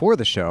idea before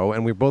the show,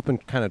 and we've both been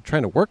kind of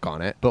trying to work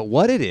on it. But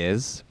what it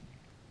is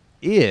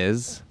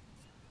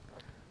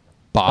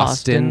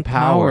Boston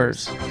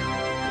Powers.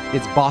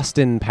 It's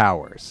Boston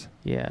Powers.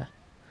 Yeah.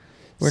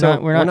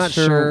 We're not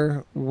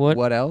sure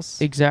what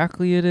else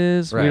exactly it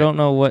is. Right. We don't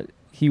know what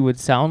he would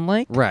sound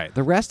like. Right.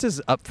 The rest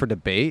is up for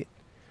debate,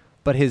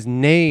 but his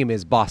name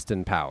is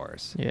Boston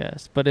Powers.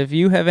 Yes. But if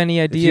you have any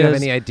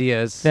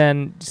ideas,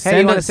 then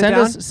send us.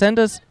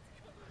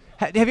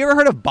 Have you ever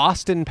heard of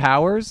Boston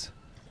Powers?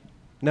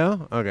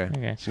 No?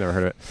 Okay. She's never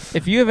heard of it.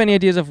 If you have any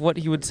ideas of what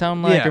he would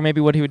sound like, or maybe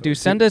what he would do,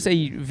 send us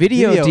a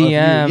video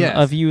DM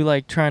of you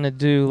like trying to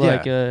do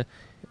like a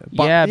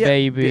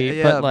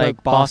baby, but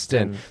like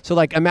Boston. So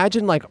like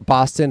imagine like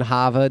Boston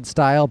Harvard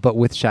style, but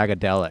with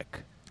Shagadelic.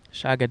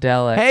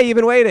 Shagadelic. Hey, you've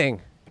been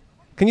waiting.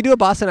 Can you do a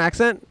Boston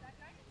accent?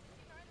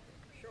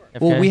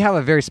 Okay. Well, we have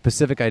a very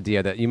specific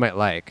idea that you might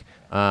like.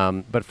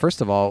 But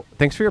first of all,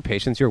 thanks for your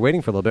patience. You were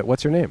waiting for a little bit.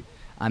 What's your name?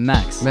 I'm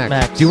Max.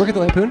 Max. Do you work at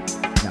the Lampoon?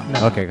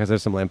 No. Okay, because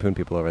there's some Lampoon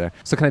people over there.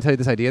 So can I tell you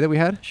this idea that we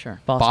had? Sure.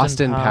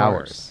 Boston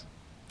Powers.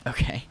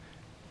 Okay.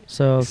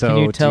 So can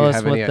you tell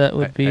us what that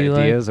would be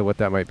like? Ideas of what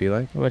that might be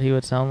like? What he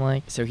would sound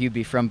like? So he would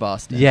be from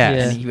Boston.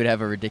 Yes. And he would have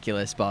a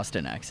ridiculous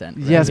Boston accent.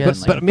 Yes,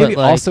 but maybe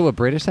also a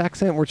British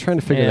accent. We're trying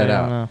to figure that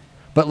out. Know.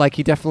 But like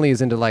he definitely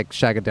is into like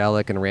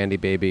Shagadelic and Randy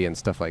Baby and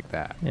stuff like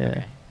that. Yeah.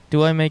 Okay.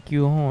 Do I make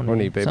you horny?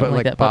 Horny baby, but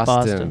like that,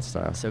 Boston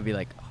style. So it'd be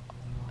like,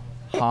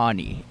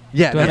 Hani.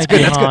 Yeah, Do I that's make good.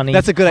 it That's good. honey?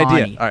 That's a good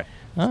idea. Honey. All right.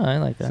 Oh, I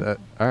like that. So,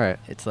 all right.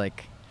 It's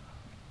like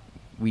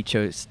we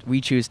choose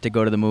to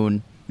go to the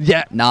moon,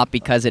 Yeah. not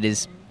because it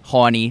is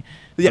horny,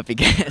 Yeah. but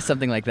because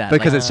something like that.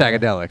 Because like, it's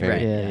shagadelic. maybe.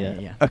 right. Yeah, Yeah.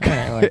 yeah. Okay.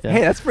 I like that.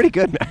 Hey, that's pretty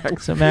good,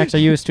 Max. So, Max, are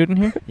you a student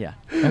here? Yeah.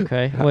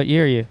 Okay. What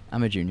year are you?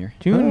 I'm a junior.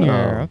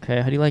 Junior. Oh. Okay.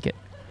 How do you like it?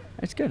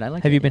 It's good. I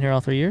like. Have it. you been here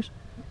all 3 years?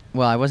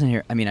 Well, I wasn't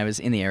here. I mean, I was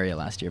in the area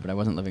last year, but I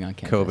wasn't living on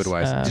campus.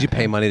 COVID-wise. Did you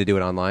pay money to do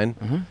it online?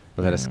 Mhm.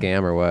 Was that a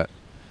scam or what?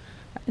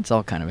 It's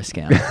all kind of a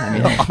scam. I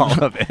mean,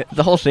 All of it.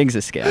 The whole thing's a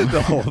scam.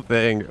 The whole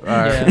thing. All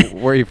right. Yeah.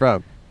 Where are you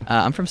from?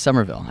 I'm from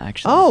Somerville,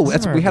 actually. Oh,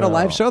 we had a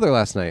live Somerville. show there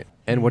last night.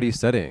 And what are you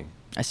studying?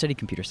 I study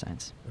computer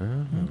science.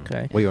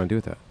 Okay. What do you want to do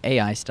with that?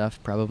 AI stuff,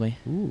 probably.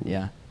 Ooh.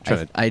 Yeah.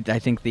 Trying I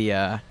think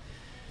the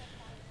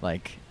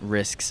like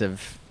risks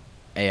of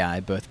AI,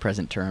 both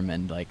present term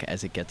and like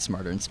as it gets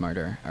smarter and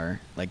smarter, are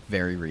like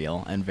very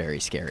real and very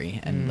scary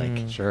and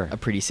like Sure. a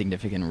pretty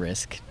significant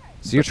risk.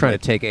 So you're But, trying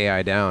like, to take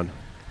AI down.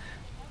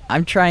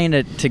 I'm trying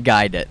to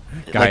guide it,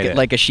 Guide it.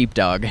 like a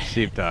sheepdog.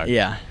 Sheepdog.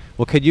 Yeah.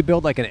 Well, could you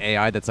build like an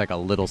AI that's like a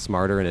little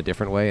smarter in a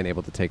different way and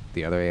able to take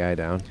the other AI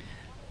down?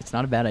 It's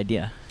not a bad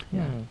idea.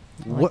 Yeah.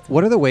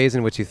 What are the ways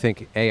in which you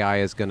think AI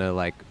is going to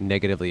like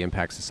negatively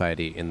impact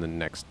society in the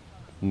next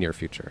near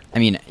future? I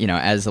mean, you know,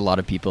 as a lot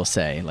of people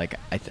say, like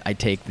I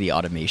take the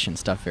automation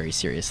stuff very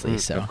seriously.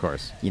 So of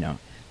course. you know,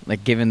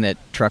 like given that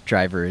truck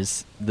driver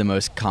is the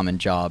most common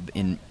job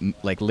in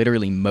like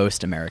literally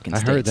most American I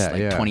states, heard that,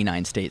 like yeah.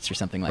 29 states or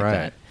something like Right.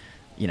 that.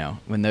 You know,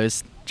 when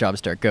those jobs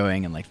start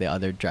going and like the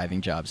other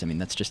driving jobs, I mean,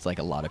 that's just like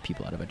a lot of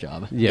people out of a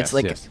job. Yes, it's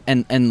like, yes.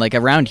 and like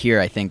around here,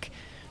 I think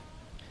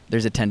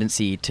there's a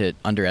tendency to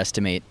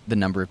underestimate the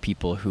number of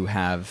people who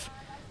have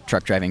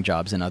truck driving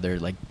jobs and other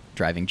like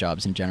driving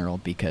jobs in general,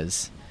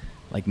 because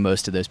like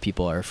most of those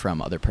people are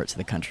from other parts of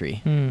the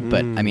country.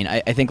 But I mean, I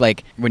think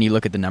like when you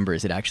look at the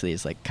numbers, it actually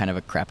is like kind of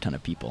a crap ton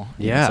of people.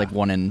 You know, Yeah. it's like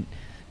 1 in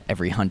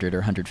every 100 or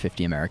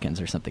 150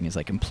 Americans or something is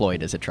like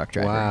employed as a truck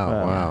driver.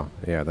 Wow.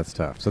 Yeah, that's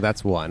tough. So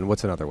that's one.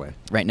 What's another way?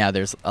 Right now,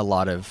 there's a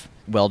lot of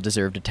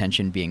well-deserved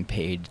attention being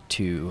paid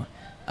to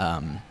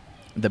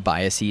the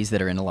biases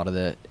that are in a lot of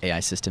the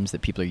AI systems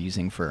that people are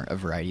using for a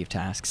variety of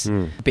tasks.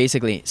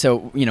 Basically,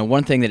 so, you know,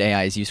 one thing that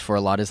AI is used for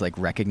a lot is like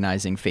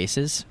recognizing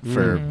faces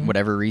for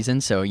whatever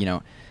reason. So, you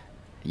know,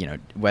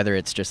 whether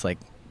it's just like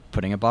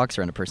putting a box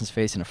around a person's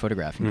face in a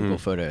photograph in Google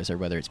Photos, or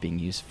whether it's being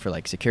used for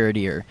like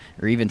security, or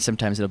even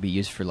sometimes it'll be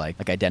used for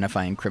like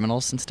identifying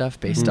criminals and stuff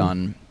based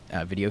on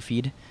video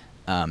feed.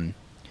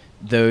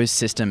 Those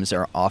systems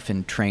are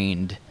often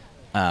trained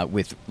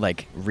with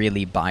like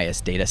really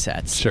biased data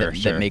sets Sure.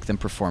 that make them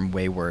perform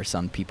way worse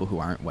on people who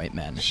aren't white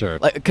men. Sure.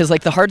 Because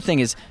like the hard thing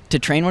is to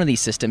train one of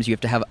these systems, you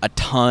have to have a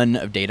ton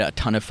of data, a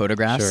ton of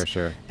photographs.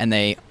 Sure. And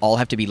they all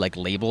have to be like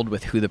labeled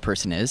with who the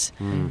person is.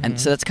 And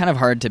so that's kind of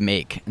hard to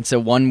make. And so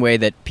one way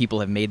that people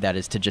have made that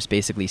is to just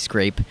basically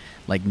scrape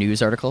like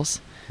news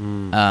articles.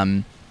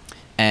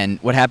 And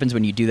what happens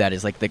when you do that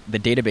is like the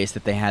database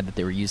that they had that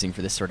they were using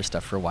for this sort of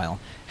stuff for a while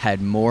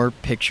had more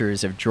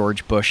pictures of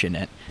George Bush in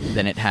it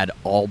than it had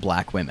all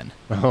black women.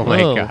 Oh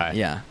my Whoa. God.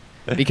 Yeah.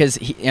 Because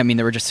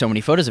there were just so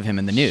many photos of him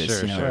in the news,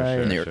 Sure, you know,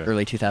 sure, in the sure.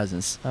 early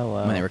 2000s Oh,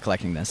 wow. when they were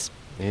collecting this.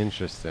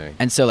 Interesting.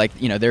 And so like,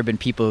 you know, there have been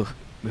people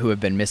who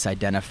have been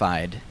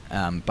misidentified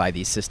by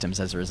these systems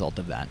as a result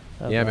of that.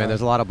 Yeah, man.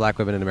 There's a lot of black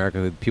women in America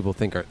who people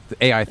think the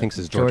AI thinks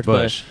is George George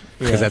Bush, Bush.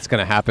 because Yeah. that's going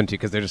to happen to you,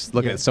 because they're just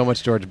looking Yeah. at so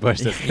much George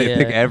Bush that they Yeah.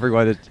 think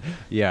everyone.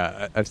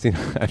 I've seen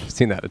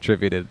that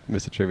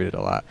misattributed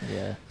a lot.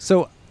 Yeah.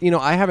 So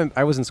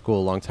I was in school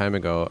a long time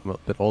ago. I'm a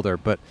bit older,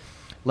 but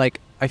like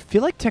I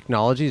feel like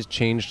technology has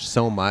changed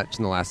so much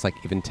in the last like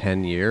even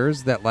 10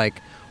 years that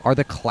like are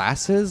the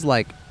classes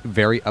like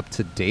very up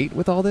to date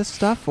with all this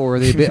stuff, or are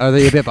they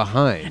a bit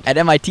behind? At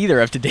MIT,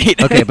 they're up to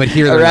date. Okay, but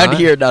here they're around not?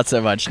 here, not so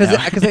much.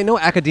 Because I know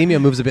academia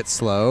moves a bit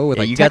slow with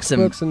Yeah, like you got some-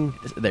 textbooks and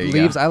there you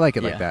leaves. go. I like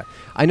it Yeah. like that.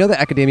 I know that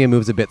academia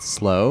moves a bit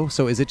slow.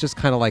 So is it just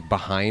kind of like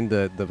behind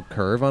the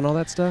curve on all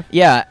that stuff?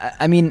 Yeah,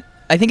 I mean,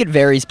 I think it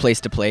varies place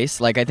to place.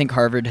 Like, I think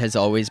Harvard has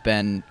always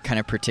been kind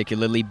of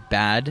particularly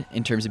bad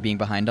in terms of being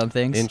behind on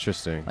things.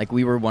 Interesting. Like,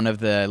 we were one of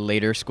the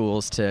later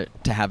schools to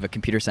have a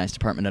computer science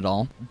department at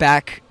all.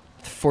 Back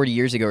 40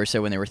 years ago or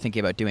so, when they were thinking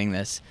about doing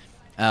this,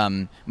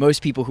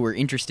 most people who were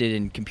interested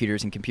in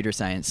computers and computer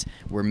science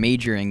were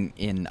majoring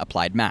in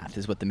applied math,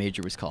 is what the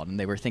major was called. And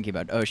they were thinking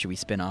about, should we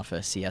spin off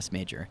a CS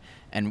major?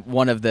 And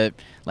one of the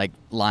like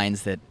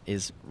lines that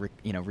is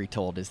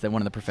retold is that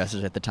one of the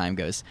professors at the time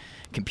goes,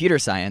 computer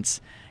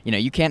science,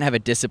 you can't have a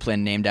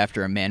discipline named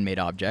after a man-made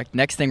object.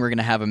 Next thing, we're going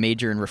to have a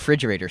major in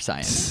refrigerator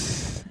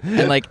science.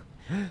 And like,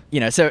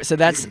 so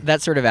that's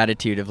that sort of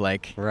attitude of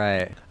like,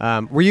 Right.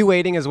 Were you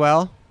waiting as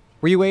well?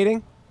 Were you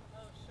waiting?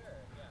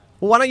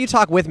 Well, why don't you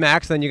talk with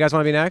Max, then you guys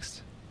want to be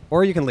next?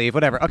 Or you can leave,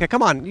 whatever. Okay,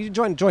 come on. You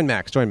join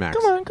Max. Join Max.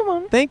 Come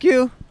on. Thank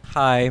you.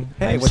 Hi,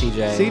 Hey, I'm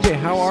CJ. CJ,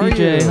 how are you?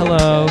 CJ,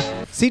 hello.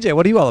 CJ,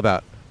 what are you all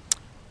about?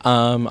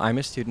 I'm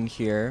a student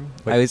here.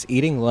 Wait. I was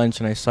eating lunch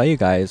and I saw you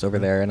guys over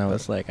there, and I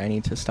was like, I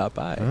need to stop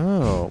by.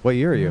 Oh, what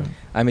year are you?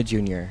 I'm a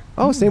junior.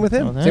 Oh, same with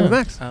him. Oh, Same with yeah.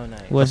 Max. Oh,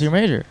 nice. What's your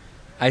major?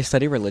 I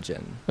study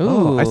religion.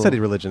 Oh, I Ooh. studied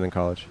religion in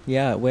college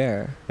Yeah,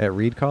 where? at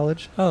Reed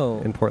College Oh,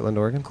 in Portland,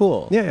 Oregon.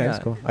 cool. Yeah,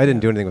 it's cool. I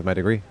didn't do anything with my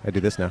degree. I do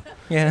this now,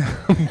 Yeah.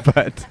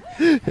 but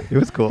it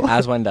was cool.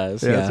 As one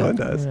does. yeah, Yeah. as one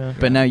does. Yeah.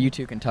 But now you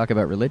two can talk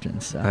about religion.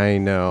 So. I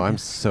know. I'm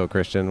so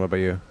Christian. What about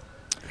you?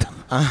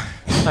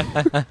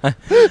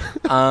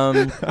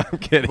 Um, I'm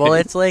kidding. well,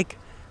 it's like,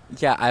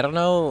 yeah, I don't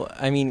know.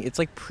 I mean, it's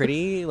like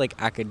pretty like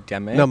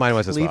academic. no, mine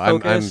was as well. I'm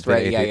Focused, been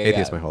right? Yeah, yeah,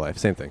 atheist yeah. my whole life.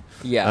 Same thing.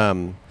 Yeah.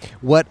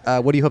 What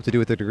do you hope to do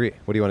with the degree?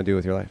 What do you want to do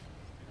with your life?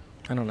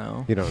 I don't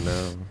know. You don't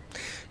know.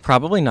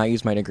 Probably not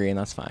use my degree, and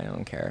that's fine. I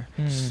don't care.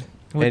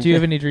 What, And- do you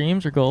have any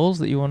dreams or goals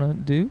that you want to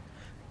do?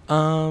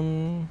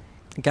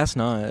 I guess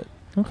not.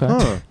 Okay.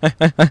 Huh.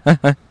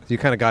 So you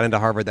kind of got into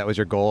Harvard. That was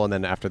your goal, and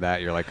then after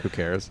that, you're like, who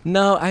cares?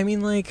 No, I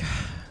mean like,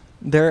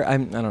 I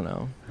don't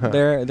know. Huh.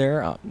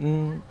 There are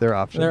Options. There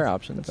are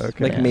options.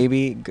 Okay. Like Yeah.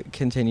 maybe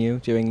continue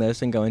doing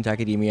this and go into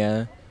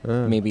academia.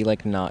 Uh. Maybe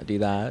like not do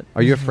that.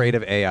 Are you afraid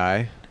of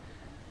AI?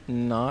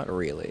 Not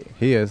really.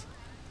 He is.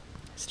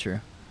 It's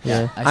true.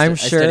 Yeah. I'm I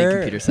study sure-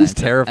 computer He's science.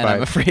 terrified. And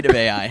I'm afraid of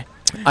AI.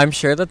 I'm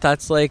sure that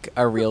that's like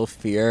a real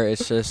fear.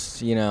 It's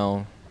just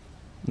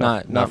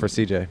not for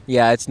CJ.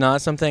 Yeah, it's not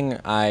something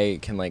I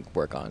can like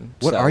work on.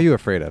 What So, are you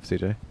afraid of,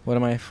 CJ? What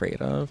am I afraid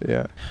of?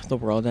 Yeah. The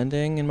world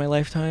ending in my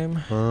lifetime,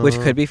 which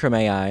could be from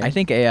AI. I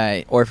think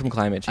AI. or from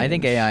climate change. I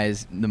think AI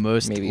is the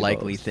most Maybe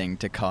likely both. thing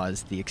to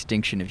cause the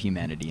extinction of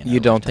humanity. In You our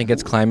don't lifetime. think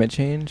it's climate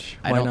change?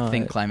 I Why don't not?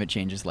 think climate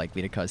change is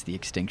likely to cause the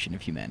extinction of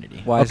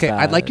humanity. Why is Okay,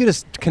 I'd like that? you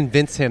to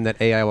convince him that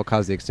AI will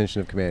cause the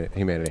extinction of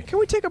humanity. Can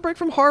we take a break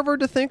from Harvard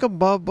to think of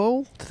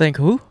Bowl? Thank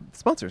who?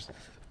 Sponsors.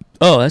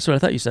 Oh, that's what I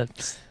thought you said.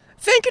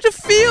 Thank you to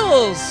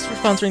Feels for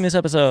sponsoring this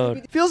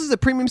episode. Feels is a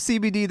premium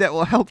CBD that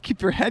will help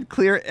keep your head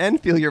clear and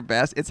feel your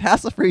best. It's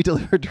hassle-free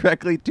delivered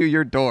directly to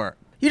your door.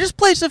 You just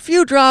place a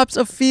few drops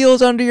of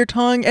Feels under your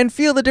tongue and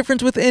feel the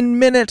difference within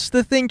minutes.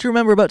 The thing to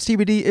remember about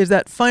CBD is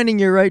that finding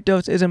your right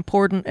dose is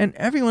important, and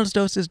everyone's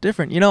dose is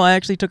different. You know, I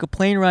actually took a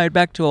plane ride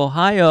back to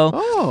Ohio,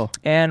 Oh.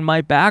 and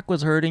my back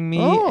was hurting me,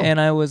 Oh. and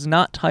I was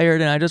not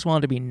tired, and I just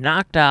wanted to be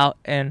knocked out,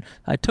 and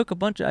I took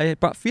I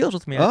brought Feels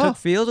with me. I Oh. took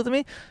Feels with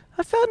me.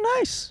 I felt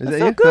nice. Is I that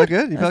felt you? good. Felt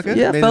good? You felt good?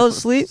 Yeah, I Made fell this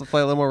asleep. Feel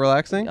a little more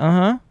relaxing?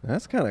 Uh-huh.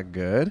 That's kind of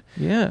good.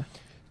 Yeah.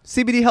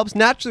 CBD helps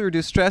naturally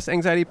reduce stress,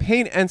 anxiety,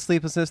 pain, and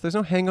sleeplessness. There's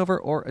no hangover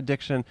or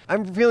addiction.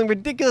 I'm feeling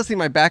ridiculously.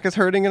 My back is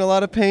hurting and a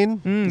lot of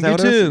pain. Is that me what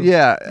it is? too.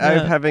 Yeah,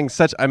 Yeah.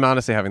 I'm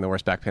honestly having the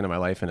worst back pain of my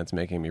life, and it's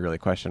making me really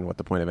question what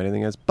the point of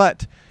anything is.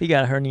 But He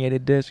got a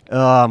herniated disc.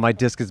 my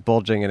disc is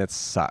bulging and it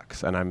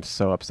sucks, and I'm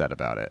so upset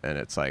about it, and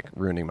it's like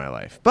ruining my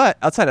life. But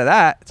outside of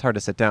that, it's hard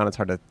to sit down. It's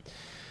hard to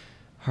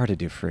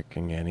do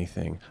freaking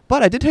anything.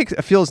 But I did take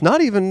Feels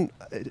not even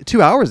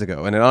 2 hours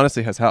ago, and it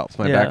honestly has helped.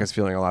 My Yeah. back is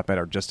feeling a lot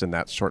better just in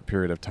that short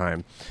period of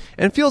time.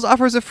 And Feels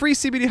offers a free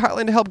CBD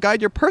hotline to help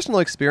guide your personal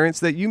experience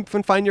so that you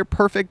can find your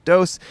perfect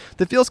dose.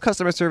 The Feels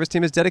customer service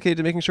team is dedicated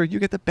to making sure you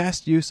get the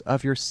best use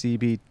of your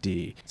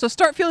CBD. So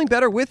start feeling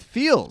better with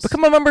Feels.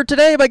 Become a member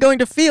today by going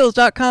to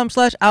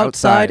feels.com/outside,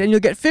 Outside. and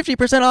you'll get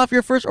 50% off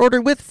your first order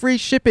with free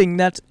shipping.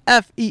 That's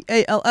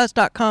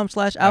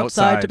FEALS.com/outside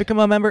Outside. to become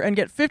a member and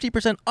get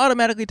 50%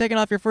 automatically taken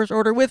off your first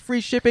order with free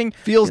shipping.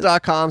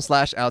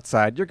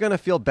 Feels.com/outside. You're going to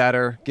feel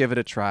better. Give it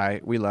a try.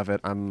 We love it.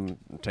 I'm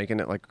taking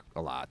it like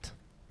a lot.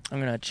 I'm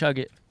going to chug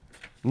it.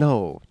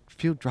 No,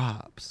 few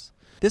drops.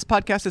 This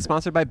podcast is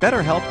sponsored by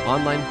BetterHelp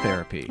Online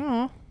Therapy.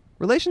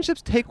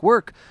 Relationships take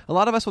work. A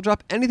lot of us will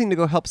drop anything to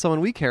go help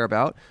someone we care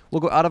about. We'll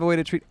go out of our way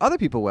to treat other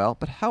people well,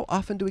 but how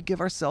often do we give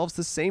ourselves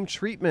the same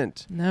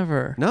treatment?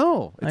 Never.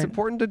 No, it's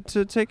important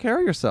to take care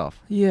of yourself.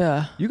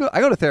 Yeah. I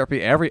go to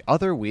therapy every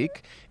other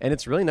week, and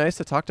it's really nice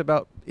to talk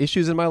about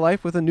issues in my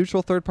life with a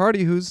neutral third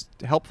party who's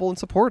helpful and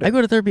supportive. I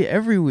go to therapy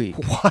every week.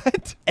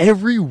 What?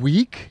 Every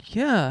week?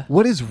 Yeah.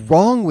 What is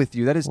wrong with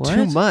you? That is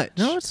too What? much.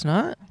 No, it's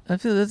not. I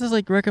feel this is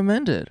like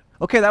recommended.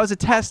 Okay, that was a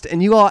test,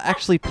 and you all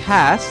actually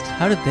passed.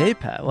 How did they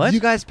pass? What?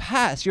 You guys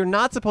passed. You're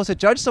not supposed to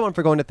judge someone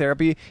for going to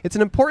therapy. It's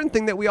an important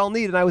thing that we all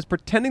need, and I was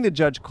pretending to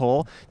judge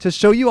Cole to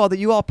show you all that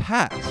you all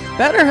passed.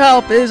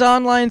 BetterHelp is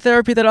online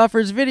therapy that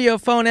offers video,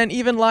 phone, and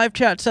even live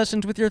chat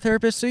sessions with your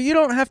therapist, so you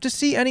don't have to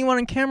see anyone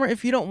on camera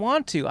if you don't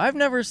want to. I've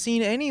never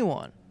seen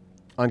anyone.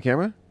 On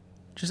camera?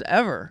 Just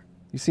ever.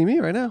 You see me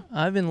right now.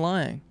 I've been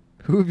lying.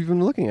 Who have you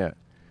been looking at?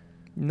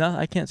 No,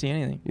 I can't see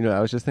anything. You know what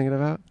I was just thinking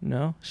about?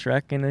 No,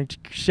 Shrek in a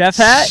chef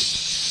hat.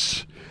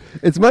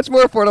 It's much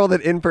more affordable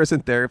than in-person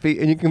therapy,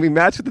 and you can be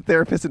matched with a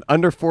therapist in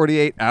under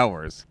 48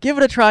 hours. Give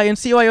it a try and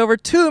see why over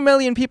 2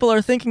 million people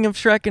are thinking of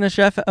Shrek in a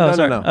chef. Oh, No,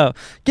 sorry. no. Oh,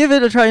 give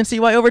it a try and see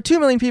why over 2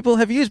 million people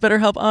have used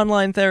BetterHelp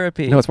online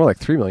therapy. No, it's more like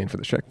 3 million for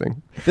the Shrek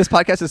thing. This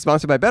podcast is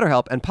sponsored by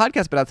BetterHelp, and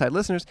Podcast But Outside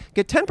listeners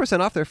get 10%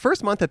 off their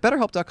first month at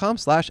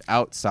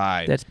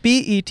betterhelp.com/outside. That's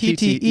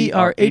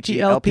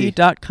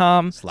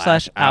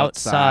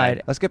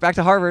BETTERHELP.com/outside. Let's get back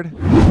to Harvard.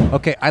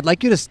 Okay, I'd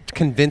like you to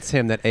convince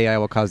him that AI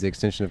will cause the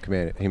extinction of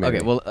humanity.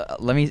 Okay, well,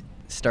 let me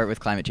start with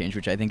climate change,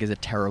 which I think is a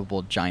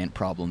terrible, giant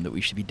problem that we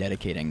should be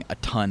dedicating a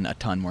ton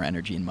more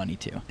energy and money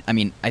to. I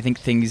mean, I think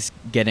things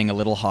getting a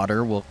little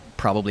hotter will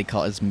probably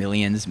cause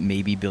millions,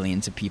 maybe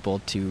billions of people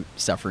to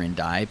suffer and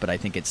die, but I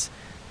think it's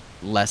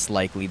less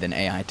likely than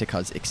AI to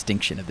cause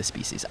extinction of the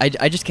species.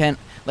 I just can't,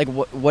 like,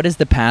 what is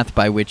the path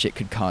by which it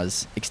could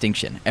cause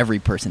extinction? Every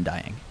person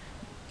dying.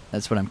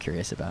 That's what I'm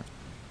curious about.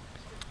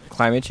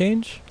 Climate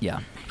change? Yeah.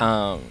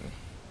 I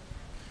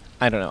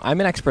don't know. I'm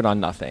an expert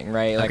on nothing,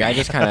 right? Like, Okay. I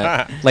just kind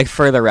of, like,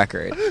 for the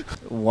record,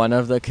 one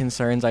of the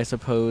concerns, I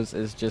suppose,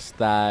 is just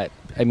that,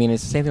 I mean,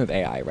 it's the same thing with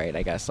AI, right?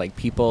 I guess, like,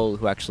 people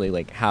who actually,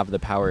 like, have the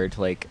power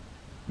to, like,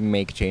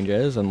 make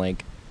changes and,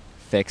 like,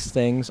 fix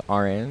things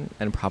aren't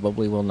and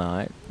probably will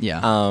not. Yeah.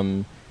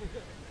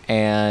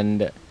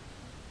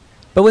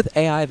 But with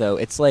AI, though,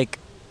 it's like,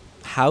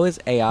 how is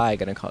AI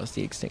going to cause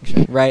the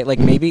extinction, right? Like,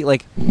 maybe,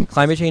 like,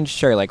 climate change,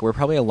 sure, like, we're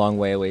probably a long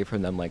way away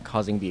from them, like,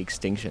 causing the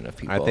extinction of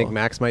people. I think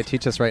Max might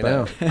teach us right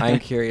now. But I'm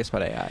curious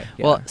about AI.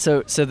 Yeah. Well,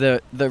 so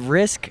the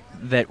risk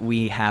that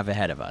we have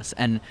ahead of us,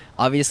 and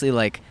obviously,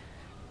 like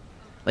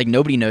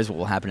nobody knows what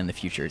will happen in the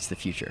future. It's the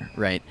future,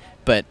 right?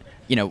 But,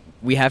 you know,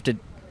 we have to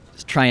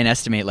try and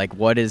estimate, like,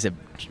 what is a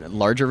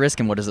larger risk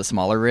and what is a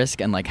smaller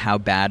risk, and, like, how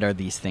bad are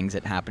these things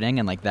happening,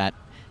 and, like, that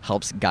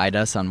helps guide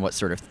us on what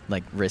sort of,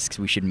 like, risks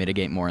we should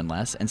mitigate more and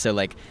less. And so,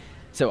 like,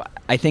 so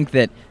I think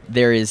that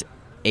there is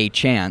a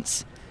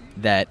chance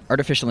that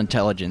artificial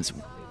intelligence,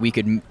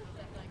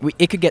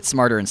 it could get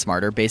smarter and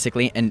smarter,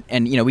 basically, and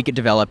you know, we could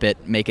develop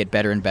it, make it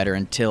better and better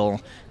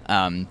until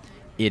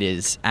it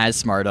is as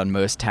smart on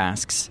most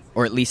tasks,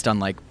 or at least on,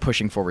 like,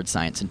 pushing forward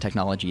science and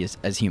technology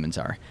as humans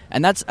are.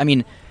 And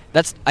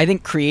I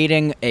think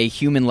creating a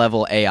human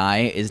level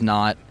AI is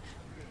not,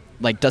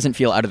 like, doesn't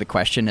feel out of the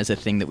question as a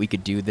thing that we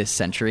could do this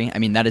century. I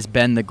mean, that has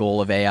been the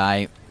goal of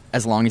AI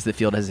as long as the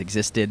field has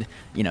existed.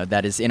 You know,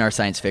 that is in our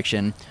science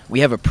fiction. We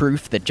have a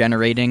proof that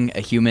generating a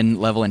human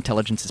level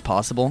intelligence is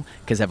possible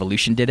because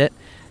evolution did it.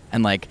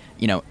 And, like,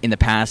 you know, in the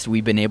past,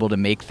 we've been able to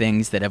make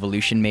things that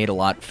evolution made a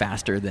lot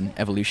faster than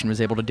evolution was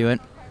able to do it.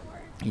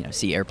 You know,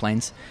 sea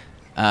airplanes.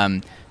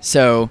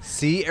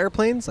 Sea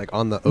airplanes, like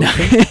on the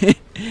ocean.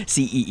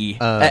 CEE,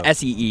 Oh.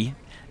 SEE.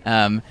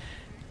 I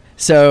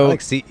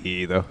like CE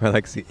though. I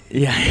like CE.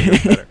 Yeah.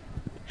 Better.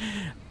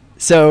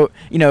 So,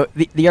 you know,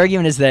 the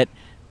argument is that,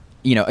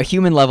 you know, a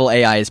human level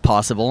AI is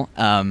possible,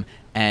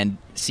 and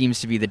seems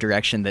to be the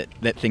direction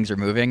that things are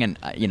moving, and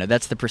you know,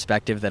 that's the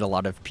perspective that a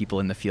lot of people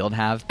in the field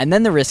have. And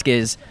then the risk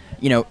is,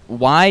 you know,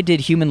 why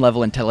did human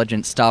level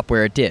intelligence stop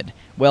where it did?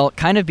 Well,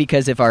 kind of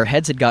because if our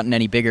heads had gotten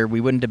any bigger,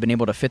 we wouldn't have been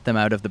able to fit them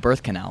out of the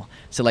birth canal.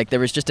 So, like, there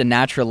was just a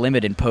natural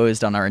limit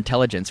imposed on our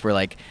intelligence where,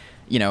 like,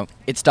 you know,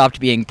 it stopped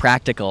being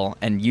practical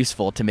and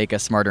useful to make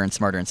us smarter and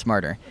smarter and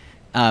smarter.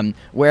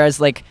 Whereas,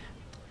 like,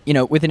 you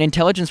know, with an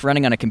intelligence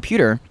running on a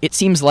computer, it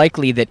seems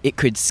likely that it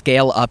could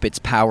scale up its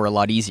power a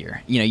lot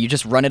easier. You know, you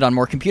just run it on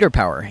more computer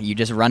power. You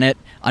just run it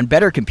on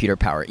better computer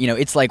power. You know,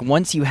 it's like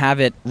once you have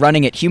it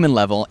running at human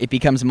level, it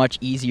becomes much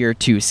easier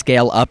to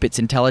scale up its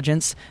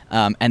intelligence,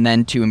 and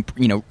then to,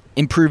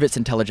 improve its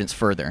intelligence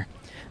further.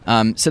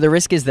 So the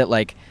risk is that,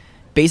 like,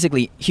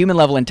 basically human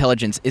level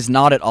intelligence is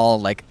not at all,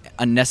 like,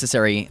 a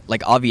necessary,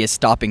 like, obvious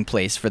stopping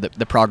place for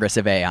the progress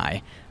of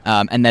AI.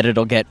 And that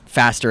it'll get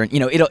faster, and, you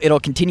know, it'll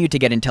continue to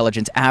get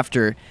intelligence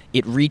after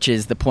it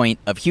reaches the point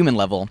of human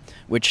level,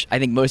 which I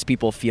think most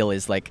people feel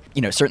is, like,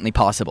 you know, certainly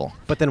possible.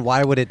 But then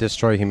why would it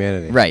destroy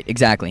humanity? Right,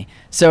 exactly.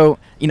 So,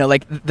 you know,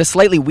 like, the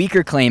slightly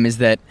weaker claim is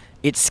that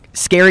it's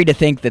scary to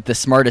think that the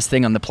smartest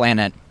thing on the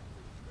planet,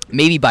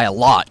 maybe by a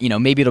lot, you know,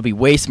 maybe it'll be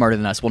way smarter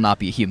than us, will not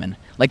be a human.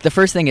 Like, the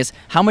first thing is,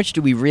 how much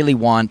do we really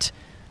want,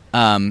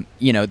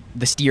 you know,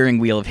 the steering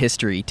wheel of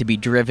history to be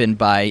driven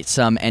by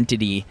some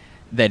entity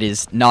that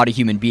is not a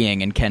human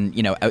being and can,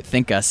 you know,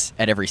 outthink us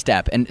at every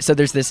step? And so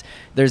there's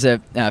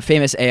a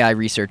famous AI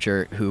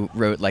researcher who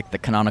wrote, like, the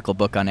canonical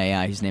book on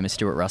AI, whose name is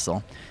Stuart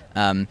Russell.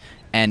 And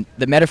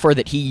the metaphor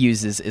that he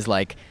uses is,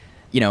 like,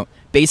 you know,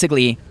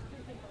 basically,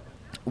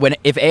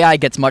 if AI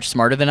gets much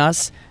smarter than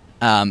us,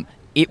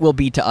 it will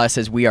be to us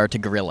as we are to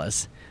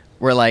gorillas.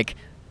 We're, like,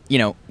 you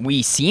know,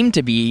 we seem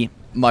to be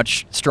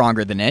much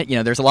stronger than it. You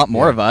know, there's a lot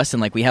more of us,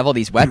 and, like, we have all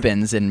these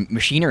weapons and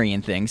machinery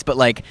and things, but,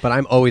 like... But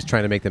I'm always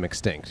trying to make them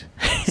extinct.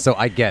 So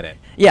I get it.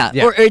 Yeah,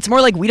 or it's more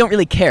like we don't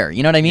really care.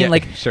 You know what I mean? Yeah,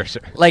 like, sure.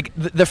 Like,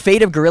 the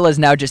fate of gorillas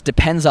now just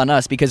depends on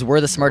us because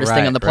we're the smartest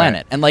thing on the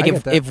planet. And, like,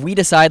 if we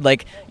decide,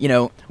 like, you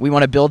know, we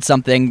want to build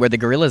something where the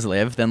gorillas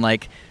live, then,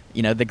 like,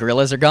 you know, the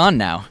gorillas are gone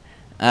now.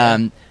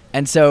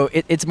 And so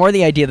it's more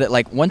the idea that,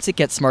 like, once it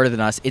gets smarter than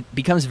us, it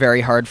becomes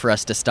very hard for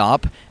us to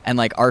stop, and,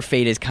 like, our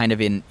fate is kind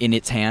of in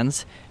its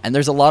hands. And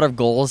there's a lot of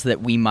goals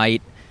that we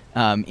might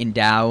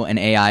endow an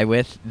AI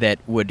with that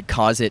would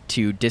cause it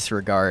to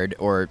disregard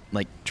or,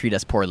 like, treat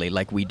us poorly,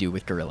 like we do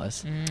with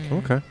gorillas.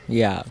 Okay.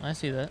 Yeah. I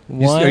see that.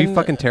 Are you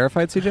fucking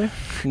terrified,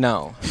 CJ?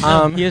 No.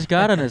 He has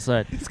God on his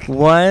side.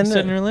 One He's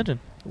studying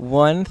religion.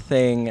 One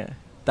thing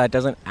that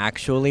doesn't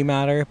actually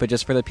matter, but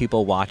just for the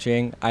people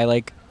watching, I,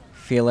 like,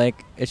 feel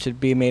like it should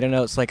be made a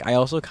note. So, like, I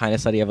also kind of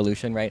study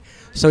evolution, right?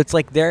 So it's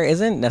like there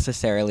isn't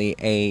necessarily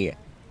a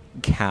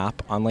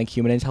cap on, like,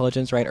 human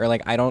intelligence, right? Or,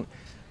 like, I don't,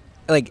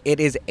 like,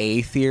 it is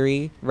a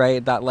theory,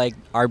 right, that, like,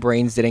 our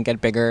brains didn't get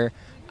bigger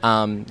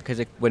because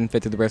it wouldn't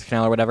fit through the birth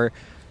canal or whatever.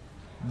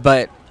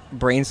 But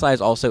brain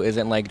size also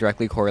isn't like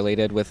directly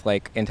correlated with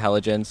like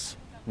intelligence,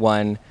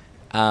 one,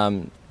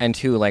 and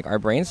two, like our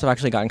brains have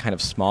actually gotten kind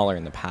of smaller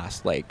in the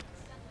past like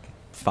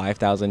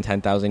 5,000,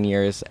 10,000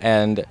 years,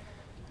 and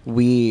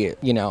we,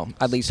 you know,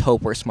 at least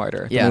hope we're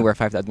smarter than we were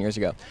 5,000 years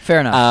ago. Fair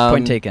enough.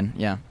 Point taken.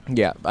 Yeah.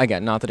 Yeah.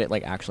 Again, not that it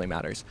like actually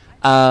matters.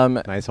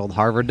 Nice old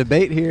Harvard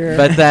debate here.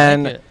 But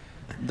then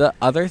the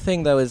other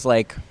thing though is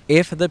like,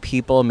 if the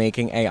people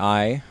making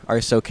AI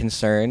are so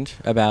concerned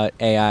about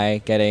AI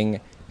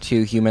getting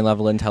to human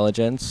level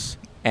intelligence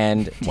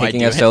and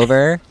taking us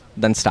over,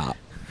 then stop.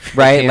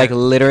 Right? Like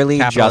literally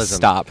just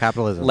stop.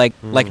 Capitalism.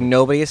 Like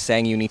nobody is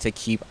saying you need to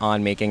keep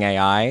on making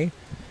AI,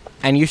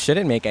 and you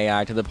shouldn't make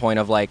AI to the point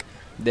of like,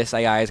 this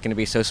AI is going to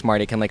be so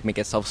smart it can like make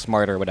itself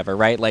smarter or whatever,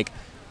 right? Like,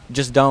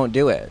 just don't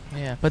do it.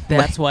 Yeah, but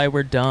that's why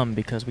we're dumb,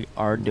 because we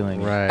are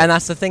doing it. Right. And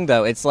that's the thing,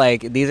 though. It's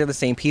like, these are the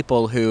same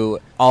people who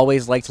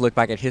always like to look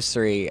back at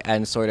history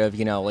and sort of,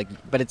 you know, like,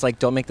 but it's like,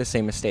 don't make the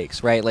same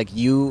mistakes, right? Like,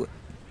 you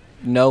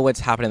know what's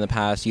happened in the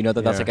past. You know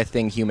that that's like a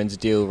thing humans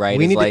do, right?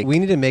 We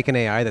need to make an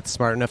AI that's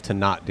smart enough to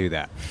not do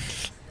that.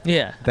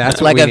 Yeah.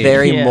 That's like what a we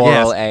very need.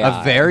 moral Yes,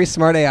 AI. a very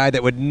smart AI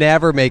that would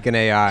never make an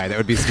AI that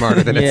would be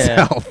smarter than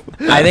itself.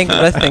 I think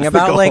the thing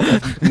about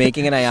like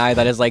making an AI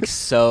that is like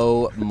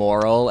so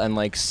moral and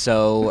like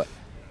so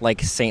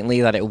like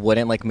saintly that it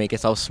wouldn't like make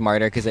itself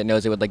smarter because it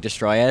knows it would like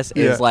destroy us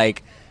is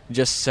like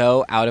just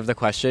so out of the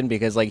question,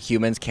 because like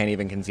humans can't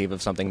even conceive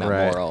of something that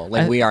moral.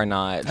 Like we are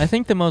not. I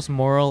think the most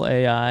moral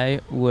AI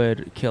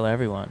would kill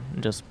everyone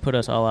and just put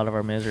us all out of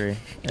our misery.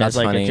 That's as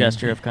like funny. a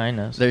gesture of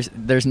kindness.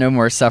 There's no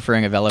more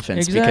suffering of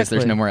elephants because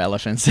there's Exactly. no more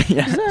elephants.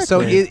 Yeah. Exactly.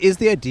 So is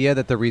the idea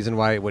that the reason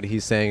why, what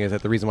he's saying is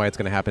that the reason why it's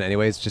going to happen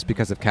anyways, just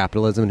because of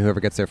capitalism and whoever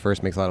gets there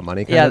first makes a lot of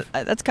money? Kind of?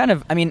 That's kind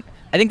of, I mean,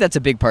 I think that's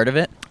a big part of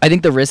it. I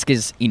think the risk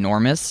is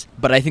enormous,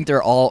 but I think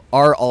there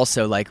are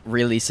also like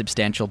really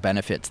substantial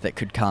benefits that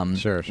could come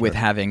with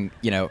having,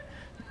 you know,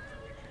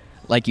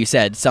 like you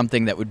said,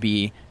 something that would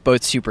be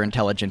both super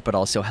intelligent but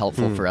also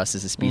helpful for us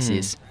as a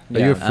species. Are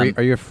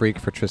you a freak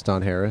for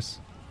Tristan Harris?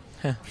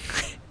 You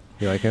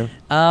like him?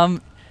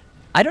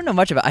 I don't know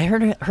much about. I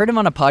heard him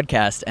on a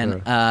podcast,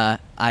 and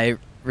I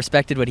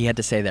respected what he had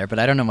to say there, but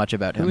I don't know much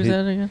about him. Who is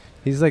that again?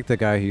 He's like the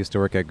guy who used to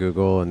work at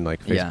Google and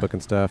like Facebook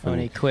and stuff. Oh, and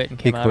he quit and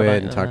he came out quit about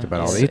and it. talked about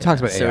all He's that. He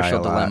talks about AI social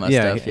a lot. dilemma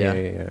Yeah, stuff. yeah.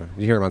 Did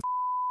you hear him on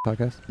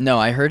podcast? No,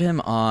 I heard him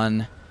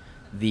on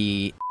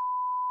the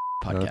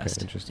podcast.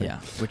 Okay, interesting. Yeah,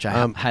 which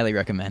I highly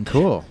recommend.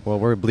 Cool. Well,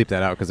 we'll bleep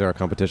that out because they're our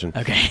competition.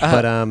 Okay.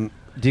 But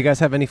do you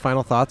guys have any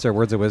final thoughts or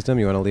words of wisdom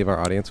you want to leave our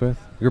audience with?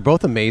 You're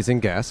both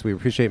amazing guests. We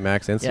appreciate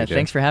Max and CJ. Yeah,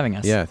 thanks for having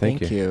us. Yeah,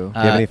 thank you. you. Do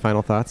you have any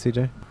final thoughts,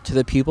 CJ? To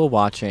the people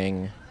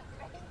watching,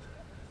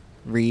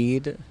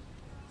 read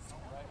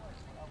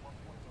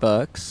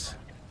books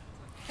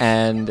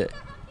and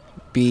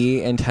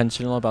be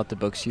intentional about the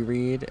books you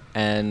read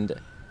and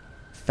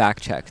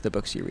fact check the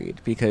books you read,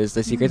 because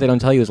the secret they don't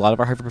tell you is a lot of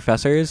our Harvard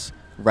professors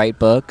write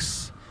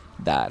books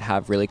that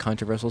have really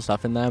controversial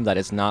stuff in them that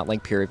is not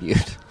like peer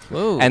reviewed.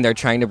 And they're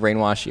trying to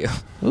brainwash you.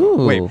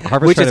 Ooh. Wait,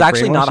 Harvard's which trying is to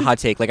actually brainwash not a you? hot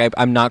take. Like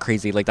I'm not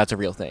crazy. Like that's a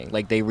real thing.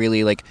 Like they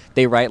really like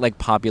they write like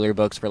popular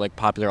books for like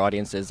popular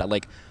audiences that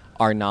like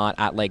are not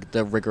at like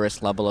the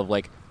rigorous level of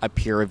like a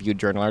peer reviewed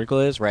journal article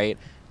is, right?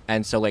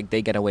 And so like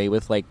they get away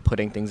with like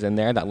putting things in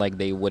there that like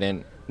they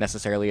wouldn't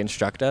necessarily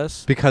instruct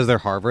us. Because they're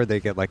Harvard, they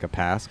get like a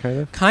pass,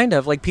 kind of? Kind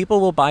of. Like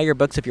people will buy your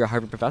books if you're a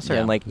Harvard professor,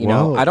 and like, you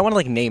know, I don't want to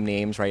like name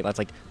names, right? That's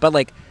like, but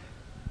like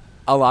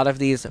a lot of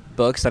these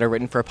books that are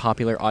written for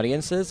popular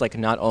audiences, like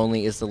not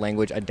only is the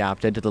language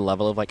adapted to the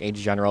level of like a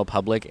general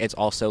public, it's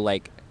also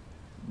like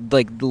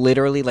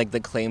literally like the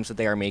claims that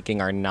they are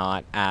making are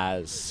not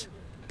as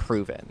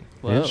proven.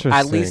 Interesting.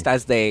 At least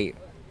as they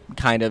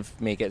kind of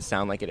make it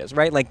sound like it is,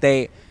 right? Like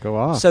they go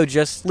off. So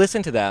just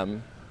listen to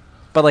them,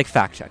 but like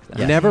fact check them.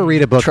 Yeah. Never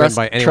read a book written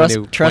by anyone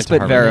who trust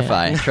went to but Harvard.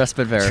 verify. Yeah. Trust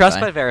but verify. Trust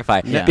but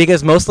verify. Yeah.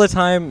 Because most of the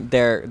time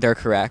they're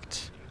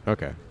correct.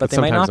 Okay. But they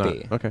might sometimes not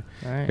be. Okay.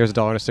 All right. Here's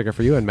 $1 and a sticker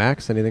for you. And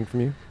Max, anything from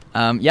you?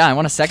 Yeah, I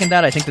want to second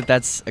that. I think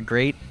that's a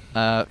great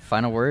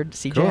final word,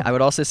 CJ. Cool. I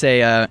would also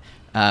say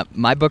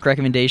my book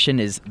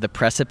recommendation is The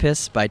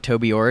Precipice by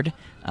Toby Ord,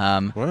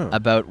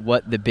 about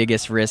what the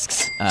biggest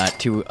risks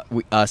to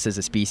us as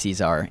a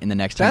species are in the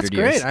next 100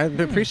 years. That's great.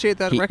 I appreciate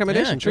that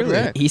recommendation,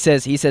 truly. He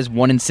says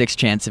 1 in 6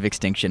 chance of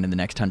extinction in the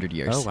next 100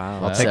 years. Oh,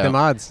 wow. I'll take them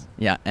odds.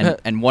 Yeah,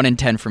 and 1 in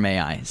 10 from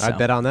AI. So. I'd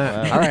bet on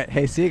that. Wow. All right.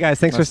 Hey, see you guys.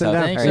 Thanks for sitting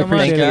down. Thanks I so much,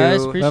 appreciate it.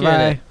 guys. Appreciate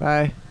Bye-bye. it.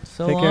 Bye.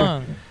 So Take care.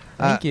 long.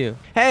 Thank you.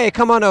 Hey,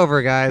 come on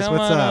over, guys. Come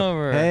What's on up?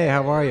 over. Hey,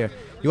 how are you?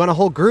 You want a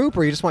whole group,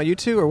 or you just want you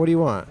two, or what do you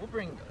want?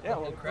 Okay.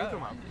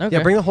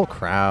 Yeah, bring the whole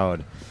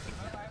crowd.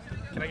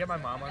 Can I get my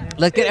mom on here?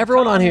 Let's get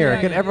everyone on here.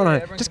 Get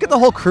everyone on. Just get the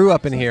whole crew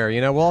up in here.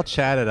 You know, we'll all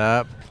chat it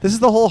up. This is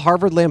the whole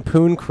Harvard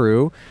Lampoon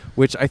crew,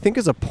 which I think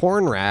is a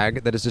porn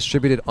rag that is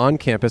distributed on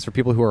campus for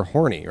people who are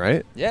horny,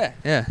 right? Yeah.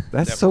 Yeah.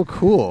 That's so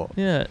cool.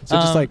 Yeah. So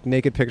just like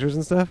naked pictures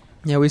and stuff?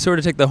 Yeah, we sort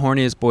of take the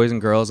horniest boys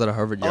and girls out of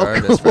Harvard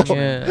Yard as freshmen.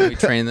 Yeah. We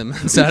train them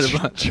inside of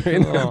a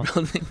Train them.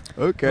 building.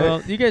 Okay.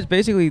 Well, you guys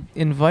basically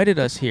invited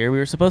us here. We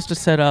were supposed to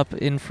set up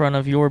in front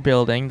of your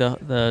building,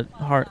 the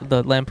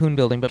Lampoon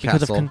building, but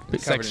because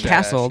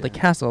Castle. of the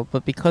castle,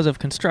 but because of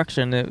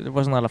construction, there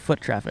wasn't a lot of foot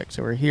traffic,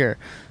 so we're here.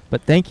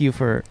 But thank you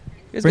for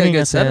You guys got a bringing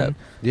good us setup. in.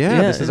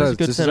 yeah, it was a good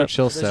this is our setup.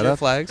 chill Those your setup.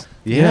 flags.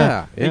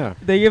 Yeah.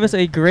 They gave us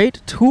a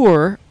great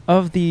tour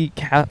of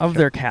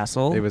their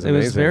castle. It was a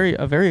amazing.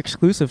 very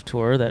exclusive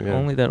tour that Yeah.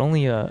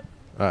 only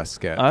Us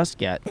get. us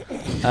get.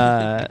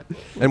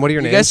 And what are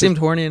your You names? guys seemed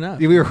horny enough.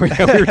 We were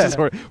just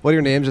what are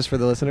your names just for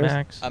the listeners?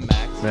 Max. I'm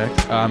Max.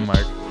 Max. I'm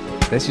Mark.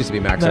 This used to be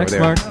Max, Max over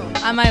there.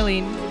 Mark. I'm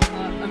Eileen.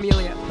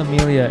 Amelia.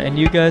 Amelia, and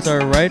you guys are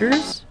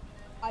writers?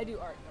 I do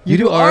art. You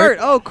do art?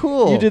 Oh,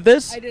 cool. You did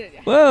this? I did it,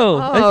 yeah. Whoa,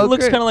 Oh, it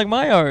looks great. kind of like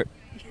my art.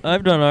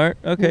 I've done art.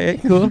 Okay,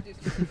 cool.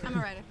 I'm a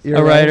writer. You're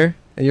a writer.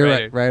 And you're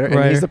Writer. a writer. And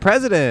Writer. he's the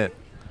president.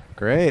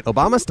 Great.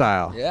 Obama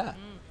style. Yeah.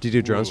 Do you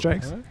do drone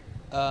strikes?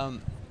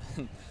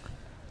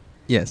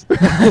 Yes.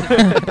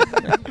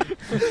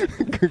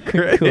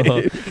 Great.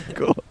 Cool.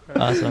 Cool.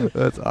 Awesome.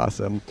 That's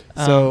awesome.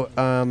 So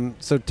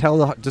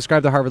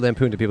describe the Harvard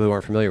Lampoon to people who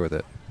aren't familiar with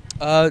it.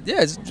 Yeah,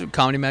 it's a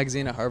comedy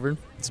magazine at Harvard.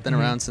 It's been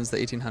around since the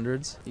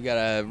 1800s. You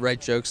gotta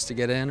write jokes to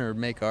get in, or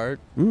make art,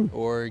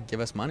 or give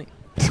us money.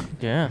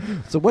 Yeah.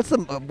 So what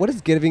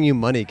does giving you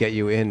money get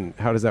you in?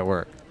 How does that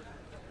work?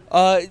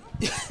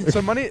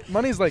 So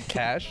money's like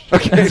cash.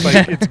 Okay. It's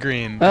like it's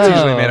green. Oh, It's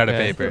usually made out of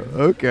okay. paper.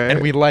 Okay.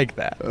 And we like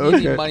that. You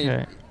need Okay. money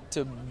Okay.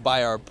 to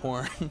buy our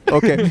porn.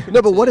 Okay.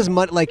 No, but what is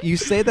money? Like you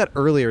say that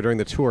earlier during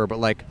the tour, but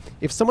like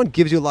if someone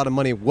gives you a lot of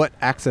money, what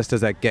access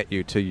does that get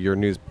you to your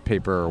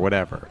newspaper or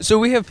whatever? So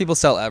we have people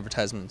sell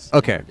advertisements. in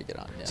Okay. order to get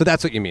on, yeah. So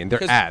that's what you mean. They're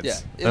 'Cause, ads. Yeah,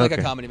 it's like a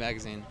Okay. comedy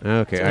magazine.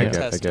 Okay, So I we get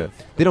test it. it.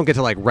 They don't get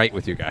to like write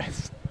with you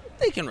guys.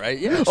 They can write,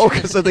 yeah. Oh,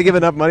 sure. so if they give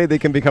enough money, they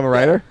can become a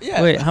writer?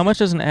 Yeah. Wait, how much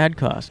does an ad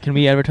cost? Can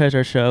we advertise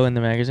our show in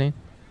the magazine?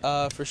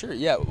 For sure.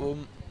 Yeah. Well,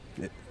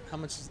 how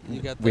much you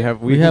got there? We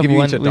have We have give you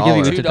one- each a we give dollar.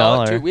 you each a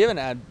dollar. We have an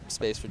ad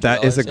space for $2.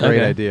 That is a yeah. great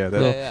Okay. idea. Yeah,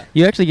 That'll- yeah.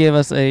 You actually gave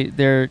us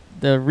the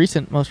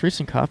most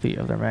recent copy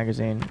of their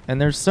magazine,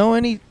 and there's so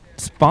many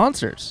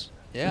sponsors.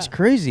 Yeah. It's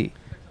crazy.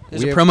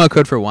 There's We a have- promo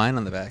code for wine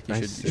on the back. You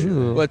I should. see.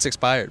 Ooh. Well, it's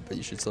expired, but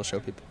you should still show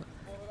people.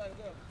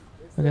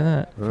 Look at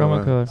that Oh,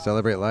 promo code.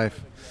 Celebrate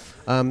life.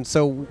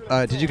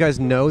 Did you guys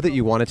know that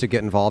you wanted to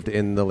get involved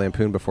in the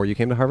Lampoon before you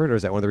came to Harvard, or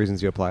is that one of the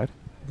reasons you applied?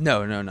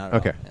 No, not at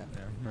Okay. all. Yeah.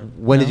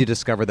 When No? did you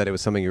discover that it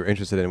was something you were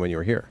interested in when you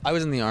were here? I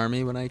was in the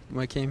Army when I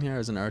came here. I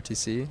was in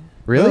RTC.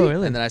 Really? Oh,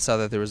 really? And then I saw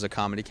that there was a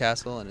comedy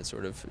castle, and it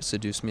sort of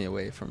seduced me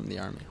away from the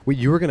Army. Wait,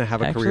 you were going to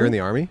have a career Actually? in the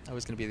Army? I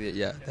was going to be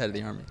the head of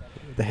the Army.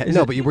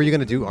 No, but were you going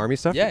to do Army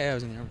stuff? Yeah, I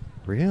was in the Army.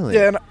 Really?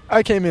 Yeah, and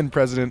I came in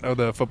president of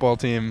the football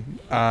team.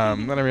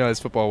 Then I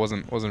realized football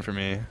wasn't for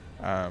me.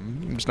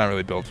 I'm just not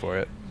really built for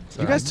it.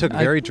 So. You guys took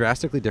very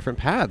drastically different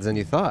paths than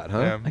you thought, huh?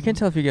 Yeah. I can't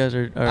tell if you guys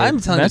are I'm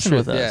telling the messing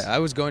truth. with us. Yeah, I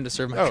was going to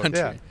serve my Oh, country.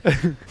 yeah.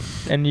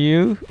 And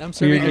you? I'm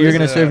serving You're as going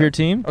to a- serve your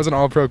team? I was an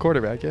all-pro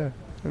quarterback, yeah.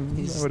 I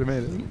He's- would have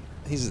made it.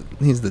 He's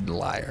the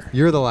liar.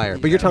 You're the liar.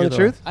 But you're telling the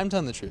You're the truth? I'm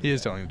telling the truth. He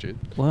is telling the truth.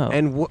 Wow.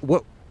 And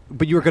what?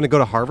 But you were going to go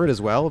to Harvard as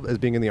well as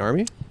being in the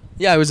Army?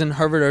 Yeah, I was in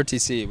Harvard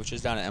RTC, which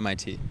is down at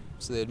MIT.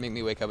 So they'd make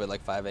me wake up at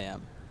like 5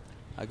 a.m.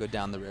 I'd go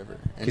down the river.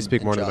 Can you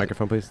speak more into the jog.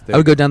 microphone, please? I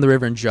would go down the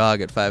river and jog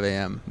at 5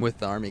 a.m. with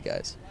the Army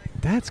guys.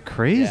 That's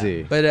crazy.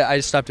 Yeah. But I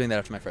just stopped doing that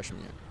after my freshman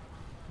year.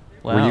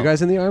 Wow. Were you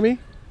guys in the Army?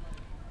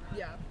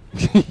 Yeah.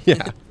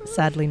 Yeah.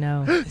 Sadly,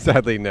 no.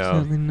 Sadly,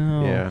 no. Sadly,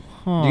 no. Yeah.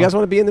 Huh. You guys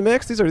want to be in the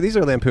mix? These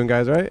are Lampoon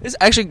guys, right?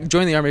 I actually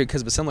joined the Army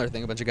because of a similar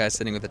thing, a bunch of guys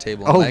sitting at the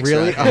table. and Oh, mics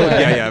really? around. Oh,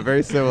 yeah,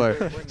 very similar.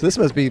 So this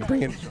must be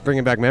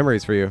bringing back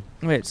memories for you.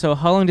 Wait, so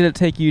how long did it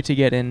take you to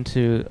get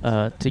into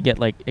to get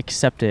like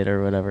accepted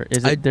or whatever?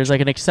 Is it there's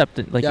like an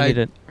acceptance like Yeah, you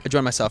need I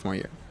joined my sophomore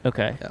year.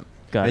 Okay. Yeah.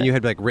 Got And it. you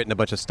had like written a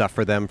bunch of stuff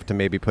for them to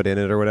maybe put in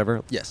it or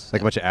whatever? Yes.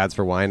 Like a bunch of ads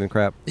for wine and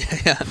crap?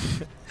 Yeah.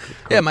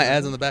 Yeah, my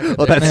ads on the back.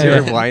 Oh, that's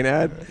your wine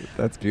ad?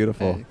 That's I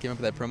beautiful. came up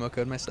with that promo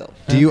code myself.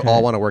 Do you Okay.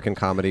 all want to work in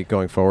comedy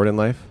going forward in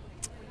life?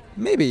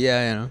 Maybe,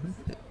 yeah,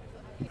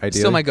 Ideally?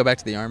 Still might go back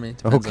to the Army.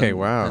 Depends Okay, on,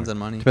 wow. Depends on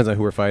money. Depends on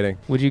who we're fighting.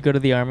 Would you go to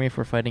the Army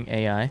for fighting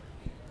AI?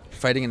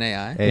 Fighting an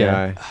AI?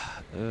 AI.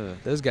 Ugh,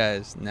 those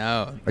guys,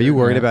 no. Are you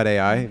worried Yeah. about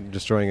AI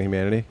destroying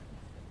humanity?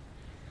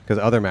 Because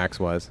other Max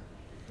was.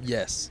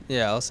 Yes.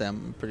 Yeah, I'll say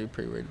I'm pretty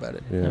worried about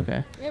it. Yeah.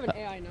 Okay. We have an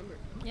AI number.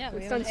 Yeah,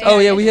 we It's have done an Oh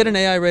AI. yeah, we had an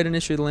AI write an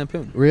issue of the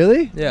Lampoon.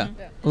 Really? Yeah.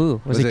 Ooh,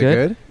 was it it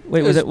good? good?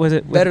 Wait, was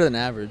it better than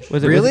average?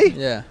 Was it Really?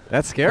 Yeah.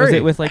 That's scary. Was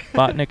it with like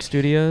Botnik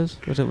Studios?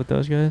 Was it with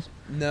those guys?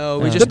 No, Uh,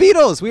 we the just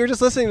Beatles. We were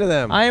just listening to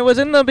them. I was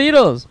in the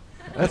Beatles.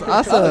 That's Oh,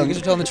 awesome. you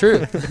guys are telling the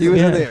truth. He was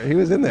in Yeah. there. He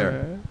was in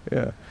there.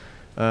 Yeah.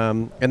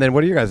 And then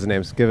what are your guys'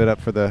 names? Give it up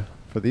for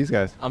these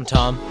guys. I'm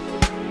Tom.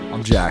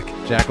 I'm Jack.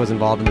 Jack was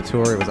involved in the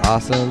tour. It was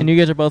awesome. And you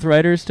guys are both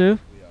writers too?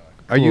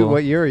 Are you? Cool.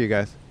 What year are you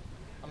guys?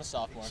 I'm a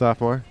sophomore.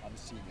 Sophomore. I'm a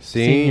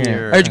senior.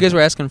 Senior. I heard you guys were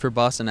asking for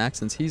Boston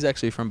accents. He's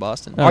actually from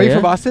Boston. Oh, Are you yeah?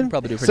 from Boston?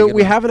 Probably do a pretty So good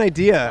we one. have an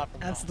idea.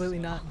 Absolutely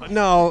not.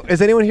 No.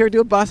 Is anyone here do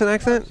a Boston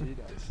accent?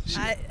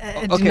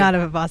 I do not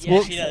have a Boston.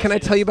 Well, can I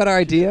tell you about our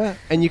idea,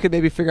 and you could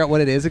maybe figure out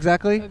what it is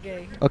exactly?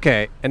 Okay.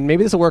 Okay, and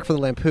maybe this will work for the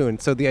Lampoon.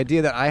 So the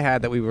idea that I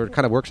had that we were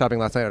kind of workshopping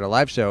last night at our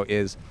live show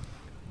is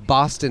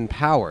Boston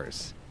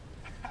Powers.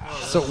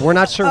 So we're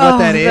not sure what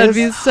that is. That'd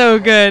be so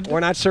good.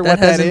 We're not sure That what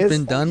that hasn't is.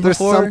 been done There's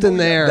before. something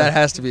there. That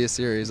has to be a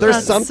series. There's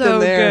That's something so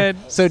there.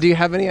 good. So do you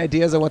have any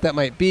ideas on what that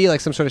might be?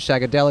 Like some sort of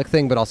shagadelic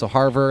thing, but also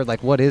Harvard?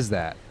 Like what is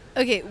that?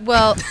 Okay,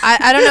 well,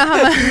 I don't know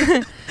how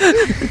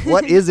much.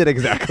 What is it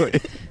exactly?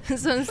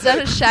 So instead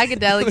of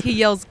shagadelic, he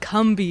yells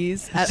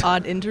cumbies at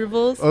odd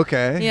intervals.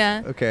 Okay.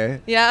 Yeah.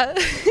 Okay. Yeah.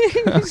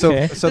 So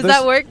Does there's-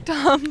 that work,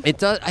 Tom? It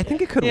does. I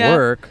think it could Yeah.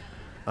 work.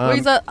 Where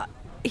he's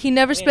he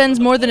never spends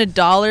more than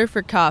 $1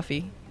 for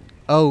coffee.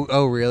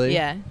 Oh, really?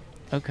 Yeah.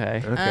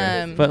 Okay.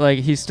 Okay. But like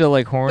he's still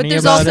like horny But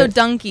there's about also it?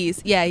 donkeys.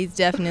 Yeah, he's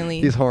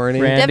definitely. He's horny.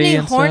 Randy Definitely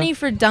and horny stuff?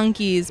 for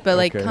donkeys, but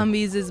like Okay.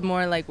 cumbies is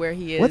more like where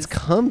he is. What's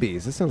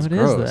cumbies? This sounds What is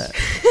gross.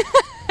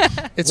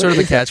 that? It's sort of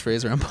the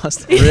catchphrase around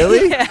Boston.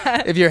 Really?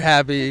 Yeah. If you're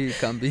happy,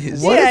 come bees.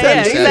 What does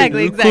that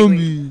mean? exactly.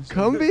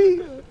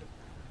 Cumby?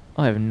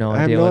 I have no I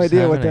have idea. no what's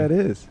idea what happening.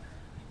 that is.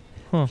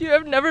 You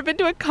have never been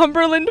to a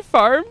Cumberland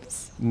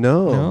Farms?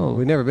 No.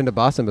 We've never been to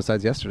Boston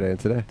besides yesterday and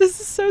today. This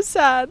is so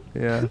sad.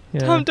 Yeah.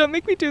 Tom, don't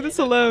make me do this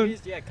alone.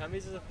 Yeah,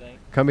 Cumbies is a thing.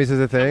 Cumbies is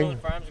a thing?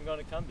 Cumberland Farms and going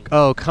to Cumbies.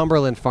 Oh,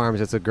 Cumberland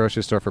Farms. It's a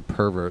grocery store for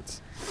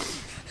perverts.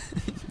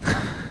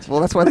 Well,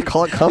 that's why they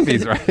call it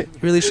Cumbies, right? You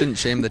really shouldn't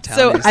shame the townies.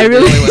 So They're I the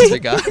really- only ones we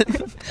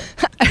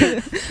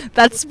got.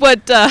 That's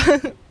what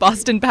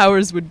Boston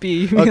Powers would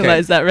be. You Okay.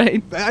 realize that,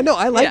 right? I know.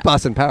 I like Yeah.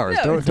 Boston Powers.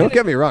 No, Don't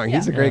get me wrong.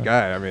 He's a Yeah. great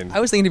guy. I mean, I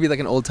was thinking to be like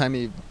an old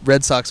timey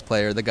Red Sox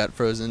player that got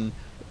frozen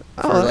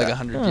for Oh, like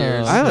 100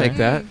 years. I like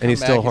that. And he's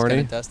Come still back, horny?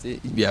 kinda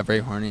dusty. Yeah, very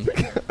horny.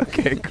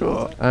 okay,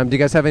 cool. Do you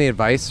guys have any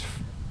advice?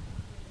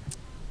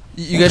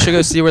 You guys should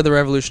go see where the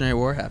Revolutionary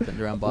War happened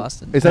around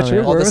Boston. Is that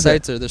true? All Where the was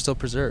it? sites they're still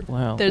preserved.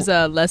 Wow. There's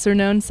a lesser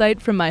known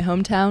site from my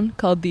hometown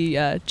called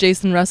the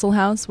Jason Russell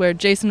House, where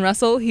Jason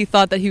Russell, he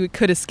thought that he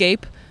could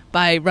escape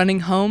by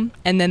running home,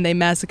 and then they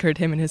massacred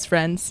him and his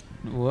friends.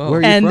 Whoa. Where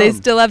are you And they from?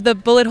 still have the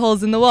bullet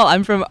holes in the wall.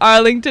 I'm from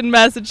Arlington,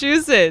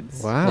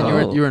 Massachusetts. Wow.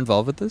 And you were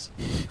involved with this?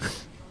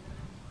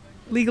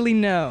 Legally,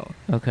 no.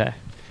 Okay.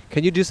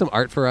 Can you do some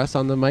art for us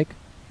on the mic?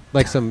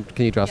 Like some?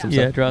 Can you draw some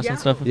Yeah, stuff? draw some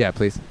stuff. Yeah,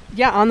 please.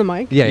 Yeah, on the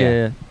mic.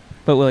 Yeah.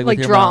 But like Like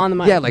with your draw mouth. on the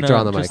mic. Yeah, like draw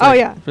on the mic. just Oh, like-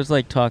 yeah. Just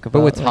like talk about.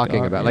 But with like, talking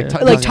art, about,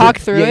 yeah. Like talk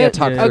through yeah, it? Yeah,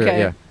 talk through Okay. it.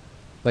 Yeah.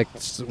 Like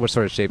what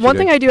sort of shape? One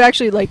thing I do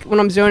actually like when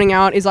I'm zoning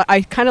out is like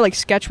I kind of like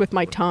sketch with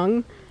my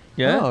tongue.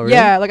 Yeah. Oh, really?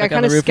 Yeah, like I Like on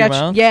kind of the roof of your sketch.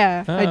 mouth?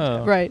 Yeah,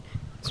 Oh. right.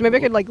 So maybe I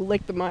could like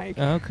lick the mic.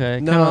 Okay.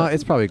 No, kinda-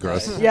 it's probably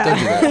gross.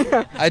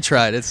 Yeah. I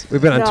tried. It's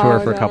We've been on No, tour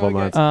for a no, couple okay.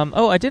 months.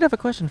 Oh, I did have a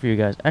question for you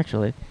guys,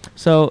 actually.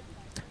 So,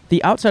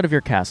 the outside of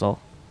your castle,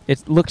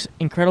 it looks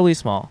incredibly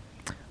small.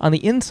 On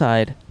the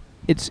inside,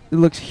 it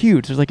looks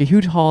huge. There's like a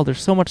huge hall.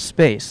 There's so much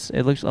space.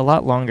 It looks a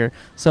lot longer.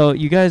 So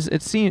you guys,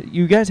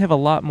 you guys have a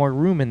lot more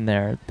room in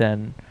there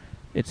than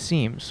it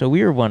seems. So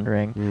we were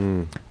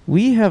wondering,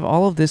 we have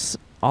all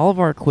of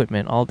our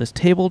equipment, all this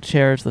table,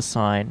 chairs, the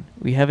sign.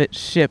 We have it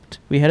shipped.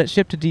 We had it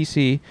shipped to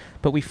DC,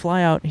 but we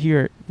fly out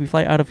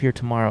of here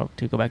tomorrow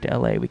to go back to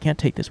LA. We can't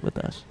take this with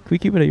us. Can we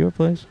keep it at your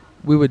place?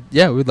 we would.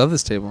 Yeah, we'd love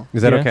this table.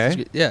 Is that Yeah.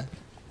 okay? Yeah.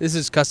 This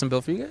is custom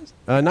built for you guys.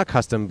 Not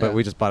custom, but Yeah.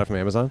 we just bought it from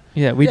Amazon.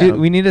 Yeah, we Yeah. do.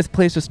 We need a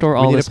place to store We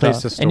all need this a place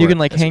stuff, to and you store can it.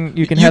 like hang.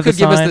 You can you have could the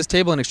give us sign. this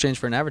table in exchange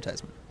for an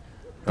advertisement.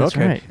 That's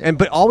okay. right.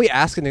 But all we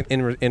ask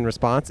in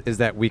response is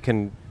that we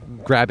can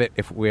grab it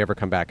if we ever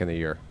come back in the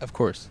year. Of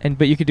course.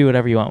 But you can do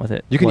whatever you want with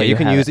it. You can while you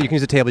can have use it. You can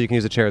use the table. You can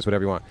use the chairs.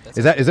 Whatever you want.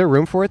 Is there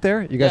room for it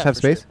there? You guys Yeah, have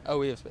for space? sure. Oh,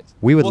 we have space.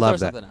 We would We'll love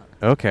throw that. something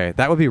out. Okay,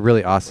 that would be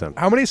really awesome.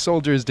 How many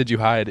soldiers did you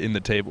hide in the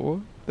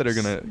table that are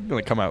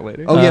gonna come out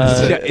later? Oh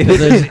yeah,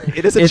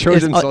 it is a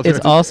Trojan soldier.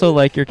 It's also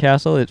like your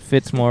castle. It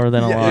fits more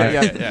than a lot.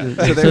 Yeah.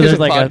 So So there's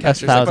like a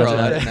podcasters thousand. that of crawl them.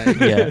 out at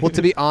night. Yeah. Well,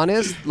 to be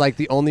honest, like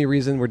the only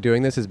reason we're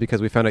doing this is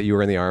because we found out you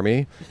were in the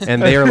army, and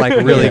they are like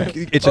really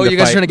itching Oh, to you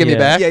guys fight. trying to get me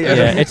back? Yeah,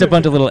 Yeah, it's a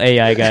bunch of little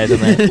AI guys in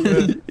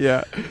there.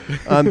 yeah.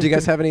 Do you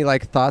guys have any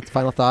like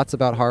final thoughts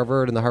about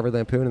Harvard and the Harvard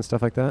Lampoon and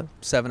stuff like that?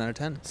 7 out of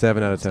 10.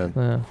 7 out of 10.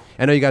 Wow.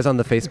 I know you guys on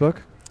the Facebook.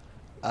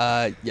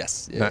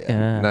 Yes. Ni- Yeah.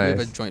 Yeah. We have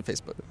Nice. a joint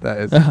Facebook. That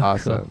is Oh,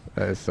 awesome. cool.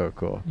 That is so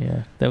cool.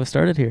 Yeah, that was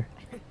started here.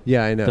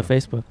 Yeah, I know. The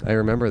Facebook. I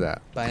remember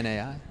that. By an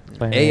AI.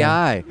 By an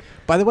AI.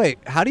 By the way,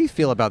 how do you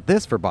feel about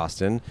this for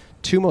Boston?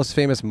 Two most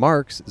famous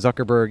Marks,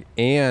 Zuckerberg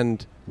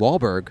and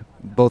Wahlberg,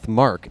 both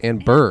Mark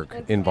and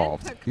Berg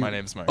involved. My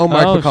name's Mark. Oh,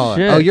 Mark Oh, McCullough.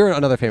 shit. Oh, you're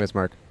another famous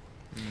Mark.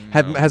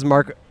 No. Has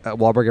Mark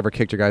Wahlberg ever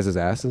kicked your guys'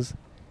 asses?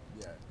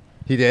 Yeah.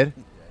 He did?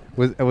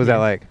 Was that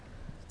like?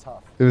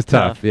 It was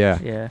tough. Yeah.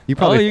 Yeah. You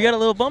probably. Oh, you got a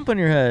little bump on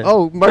your head.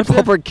 Oh, Mark What's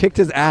that? Wahlberg kicked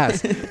his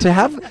ass.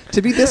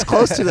 to be this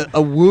close to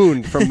a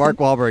wound from Mark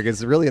Wahlberg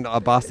is really a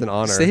Boston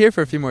honor. Stay here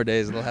for a few more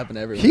days. It'll happen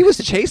to everyone. He was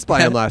chased by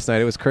him last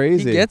night. It was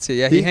crazy. He gets you.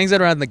 Yeah, he hangs out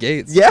around the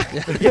gates. Yeah.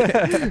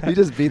 He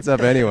just beats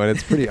up anyone.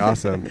 It's pretty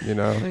awesome, you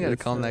know. I gotta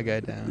calm that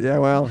guy down. Yeah,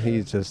 well,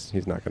 he's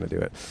not going to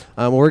do it.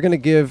 We're going to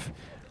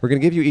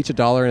give you each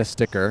 $1 and a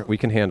sticker. We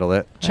can handle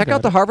it. Check got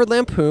out the it. Harvard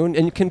Lampoon,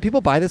 and can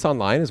people buy this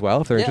online as well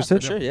if they're Yeah,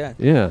 interested? for sure, yeah.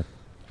 Yeah.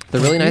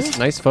 They're really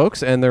nice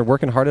folks, and they're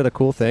working hard at a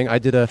cool thing. I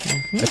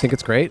think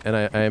it's great, and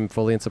I am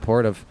fully in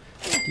support of.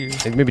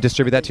 And maybe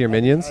distribute that to your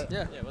minions.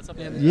 Yeah. What's up,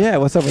 man? Yeah.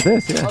 What's up with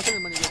this? Yeah. I'll send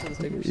the money to the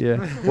stickers. Yeah.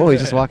 Whoa,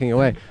 he's just walking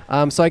away.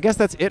 So I guess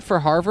that's it for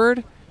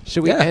Harvard.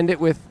 Should we end it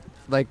with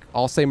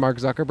I'll say Mark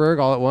Zuckerberg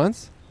all at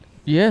once?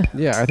 Yeah.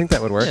 Yeah, I think that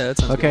would work. Yeah, that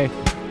sounds okay.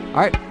 All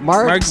right,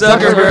 Mark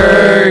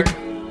Zuckerberg.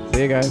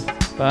 See you guys.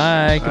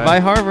 Bye. Goodbye,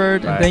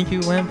 Harvard. Bye. And thank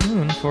you,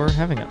 Lampoon, for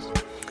having us.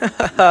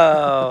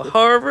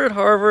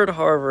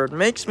 Harvard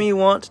makes me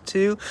want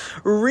to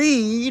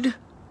read.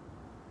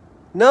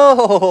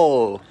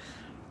 No.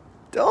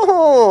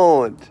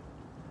 Don't.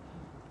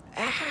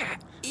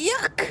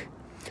 Yuck.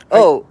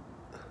 Oh.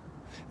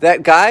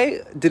 That guy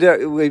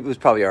it was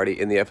probably already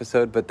in the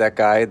episode, but that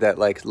guy, that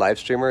live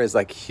streamer, is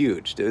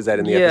huge. Is that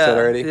in the episode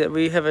already? Yeah,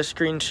 we have a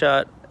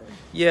screenshot.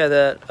 Yeah,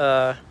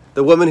 that.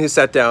 The woman who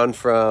sat down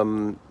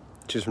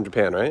she was from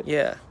Japan, right?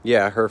 Yeah.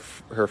 Yeah, her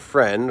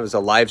friend was a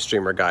live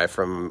streamer guy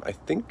from, I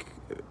think,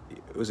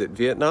 was it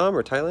Vietnam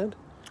or Thailand?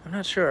 I'm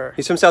not sure.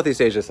 He's from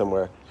Southeast Asia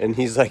somewhere, and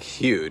he's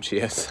huge. He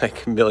has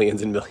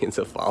millions and millions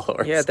of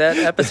followers. Yeah, that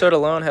episode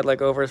alone had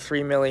over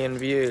 3 million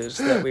views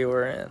that we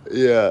were in.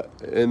 Yeah,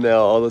 and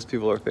now all those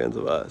people are fans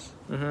of us.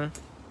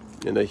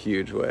 Mm-hmm. In a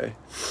huge way.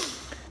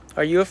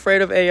 Are you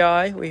afraid of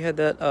AI? We had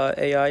that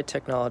AI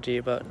technology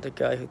about the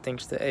guy who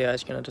thinks that AI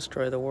is going to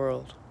destroy the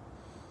world.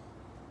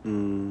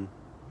 I'm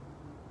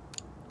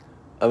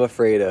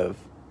afraid of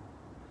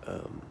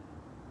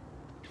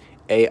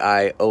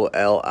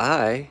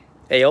AIOLI.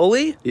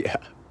 Aioli? Yeah.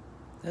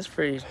 That's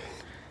pretty...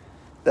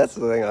 That's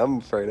the thing I'm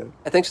afraid of.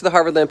 Thanks to the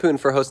Harvard Lampoon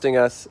for hosting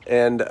us.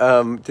 And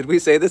did we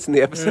say this in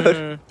the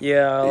episode?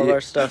 Yeah, all of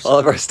our stuff. All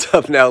of our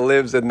stuff now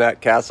lives in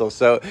that castle.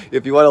 So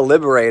if you want to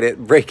liberate it,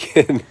 break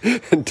in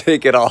and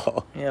take it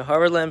all. Yeah,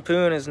 Harvard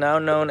Lampoon is now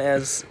known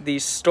as the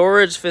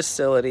storage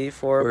facility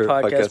for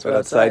Podcast But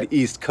Outside.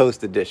 East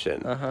Coast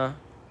Edition. Uh-huh.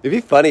 It'd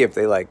be funny if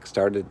they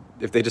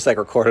if they just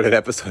recorded an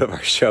episode of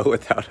our show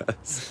without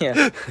us.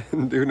 Yeah.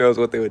 And who knows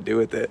what they would do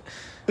with it.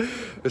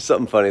 There's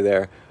something funny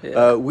there.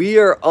 Yeah. We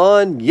are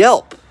on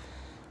Yelp.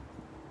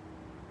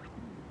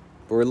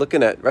 We're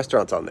looking at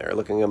restaurants on there,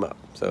 looking them up.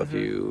 So if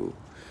you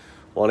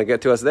want to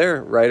get to us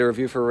there, write a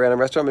review for a random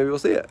restaurant, maybe we'll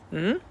see it.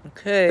 Mm-hmm.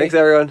 Okay. Thanks,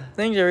 everyone.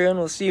 Thanks, everyone.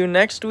 We'll see you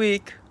next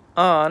week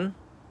on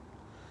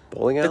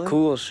Bowling Alley? The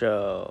Cool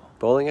Show.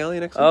 Bowling Alley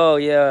next week? Oh,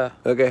 yeah.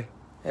 Okay.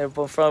 Yeah,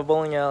 from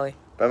Bowling Alley.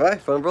 Bye-bye.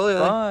 Fun Bowling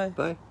Alley.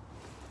 Bye. Bye.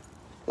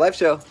 Live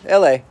show,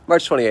 LA,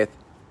 March 28th.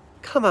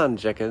 Come on,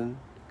 chicken.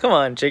 Come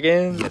on,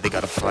 chicken. Yeah, they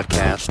got a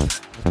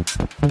podcast,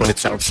 but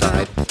it's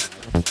outside.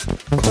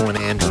 Cole and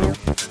Andrew,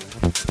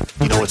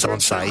 you know it's on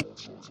site.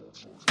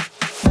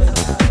 They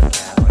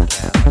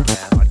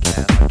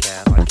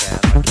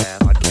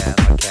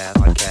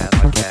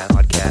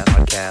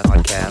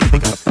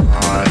got a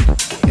podcast,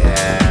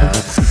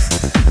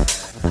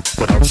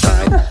 but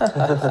outside.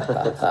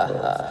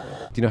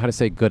 Do you know how to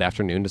say good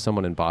afternoon to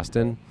someone in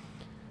Boston?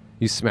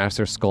 You smash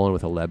their skull in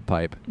with a lead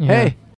pipe. Yeah. Hey,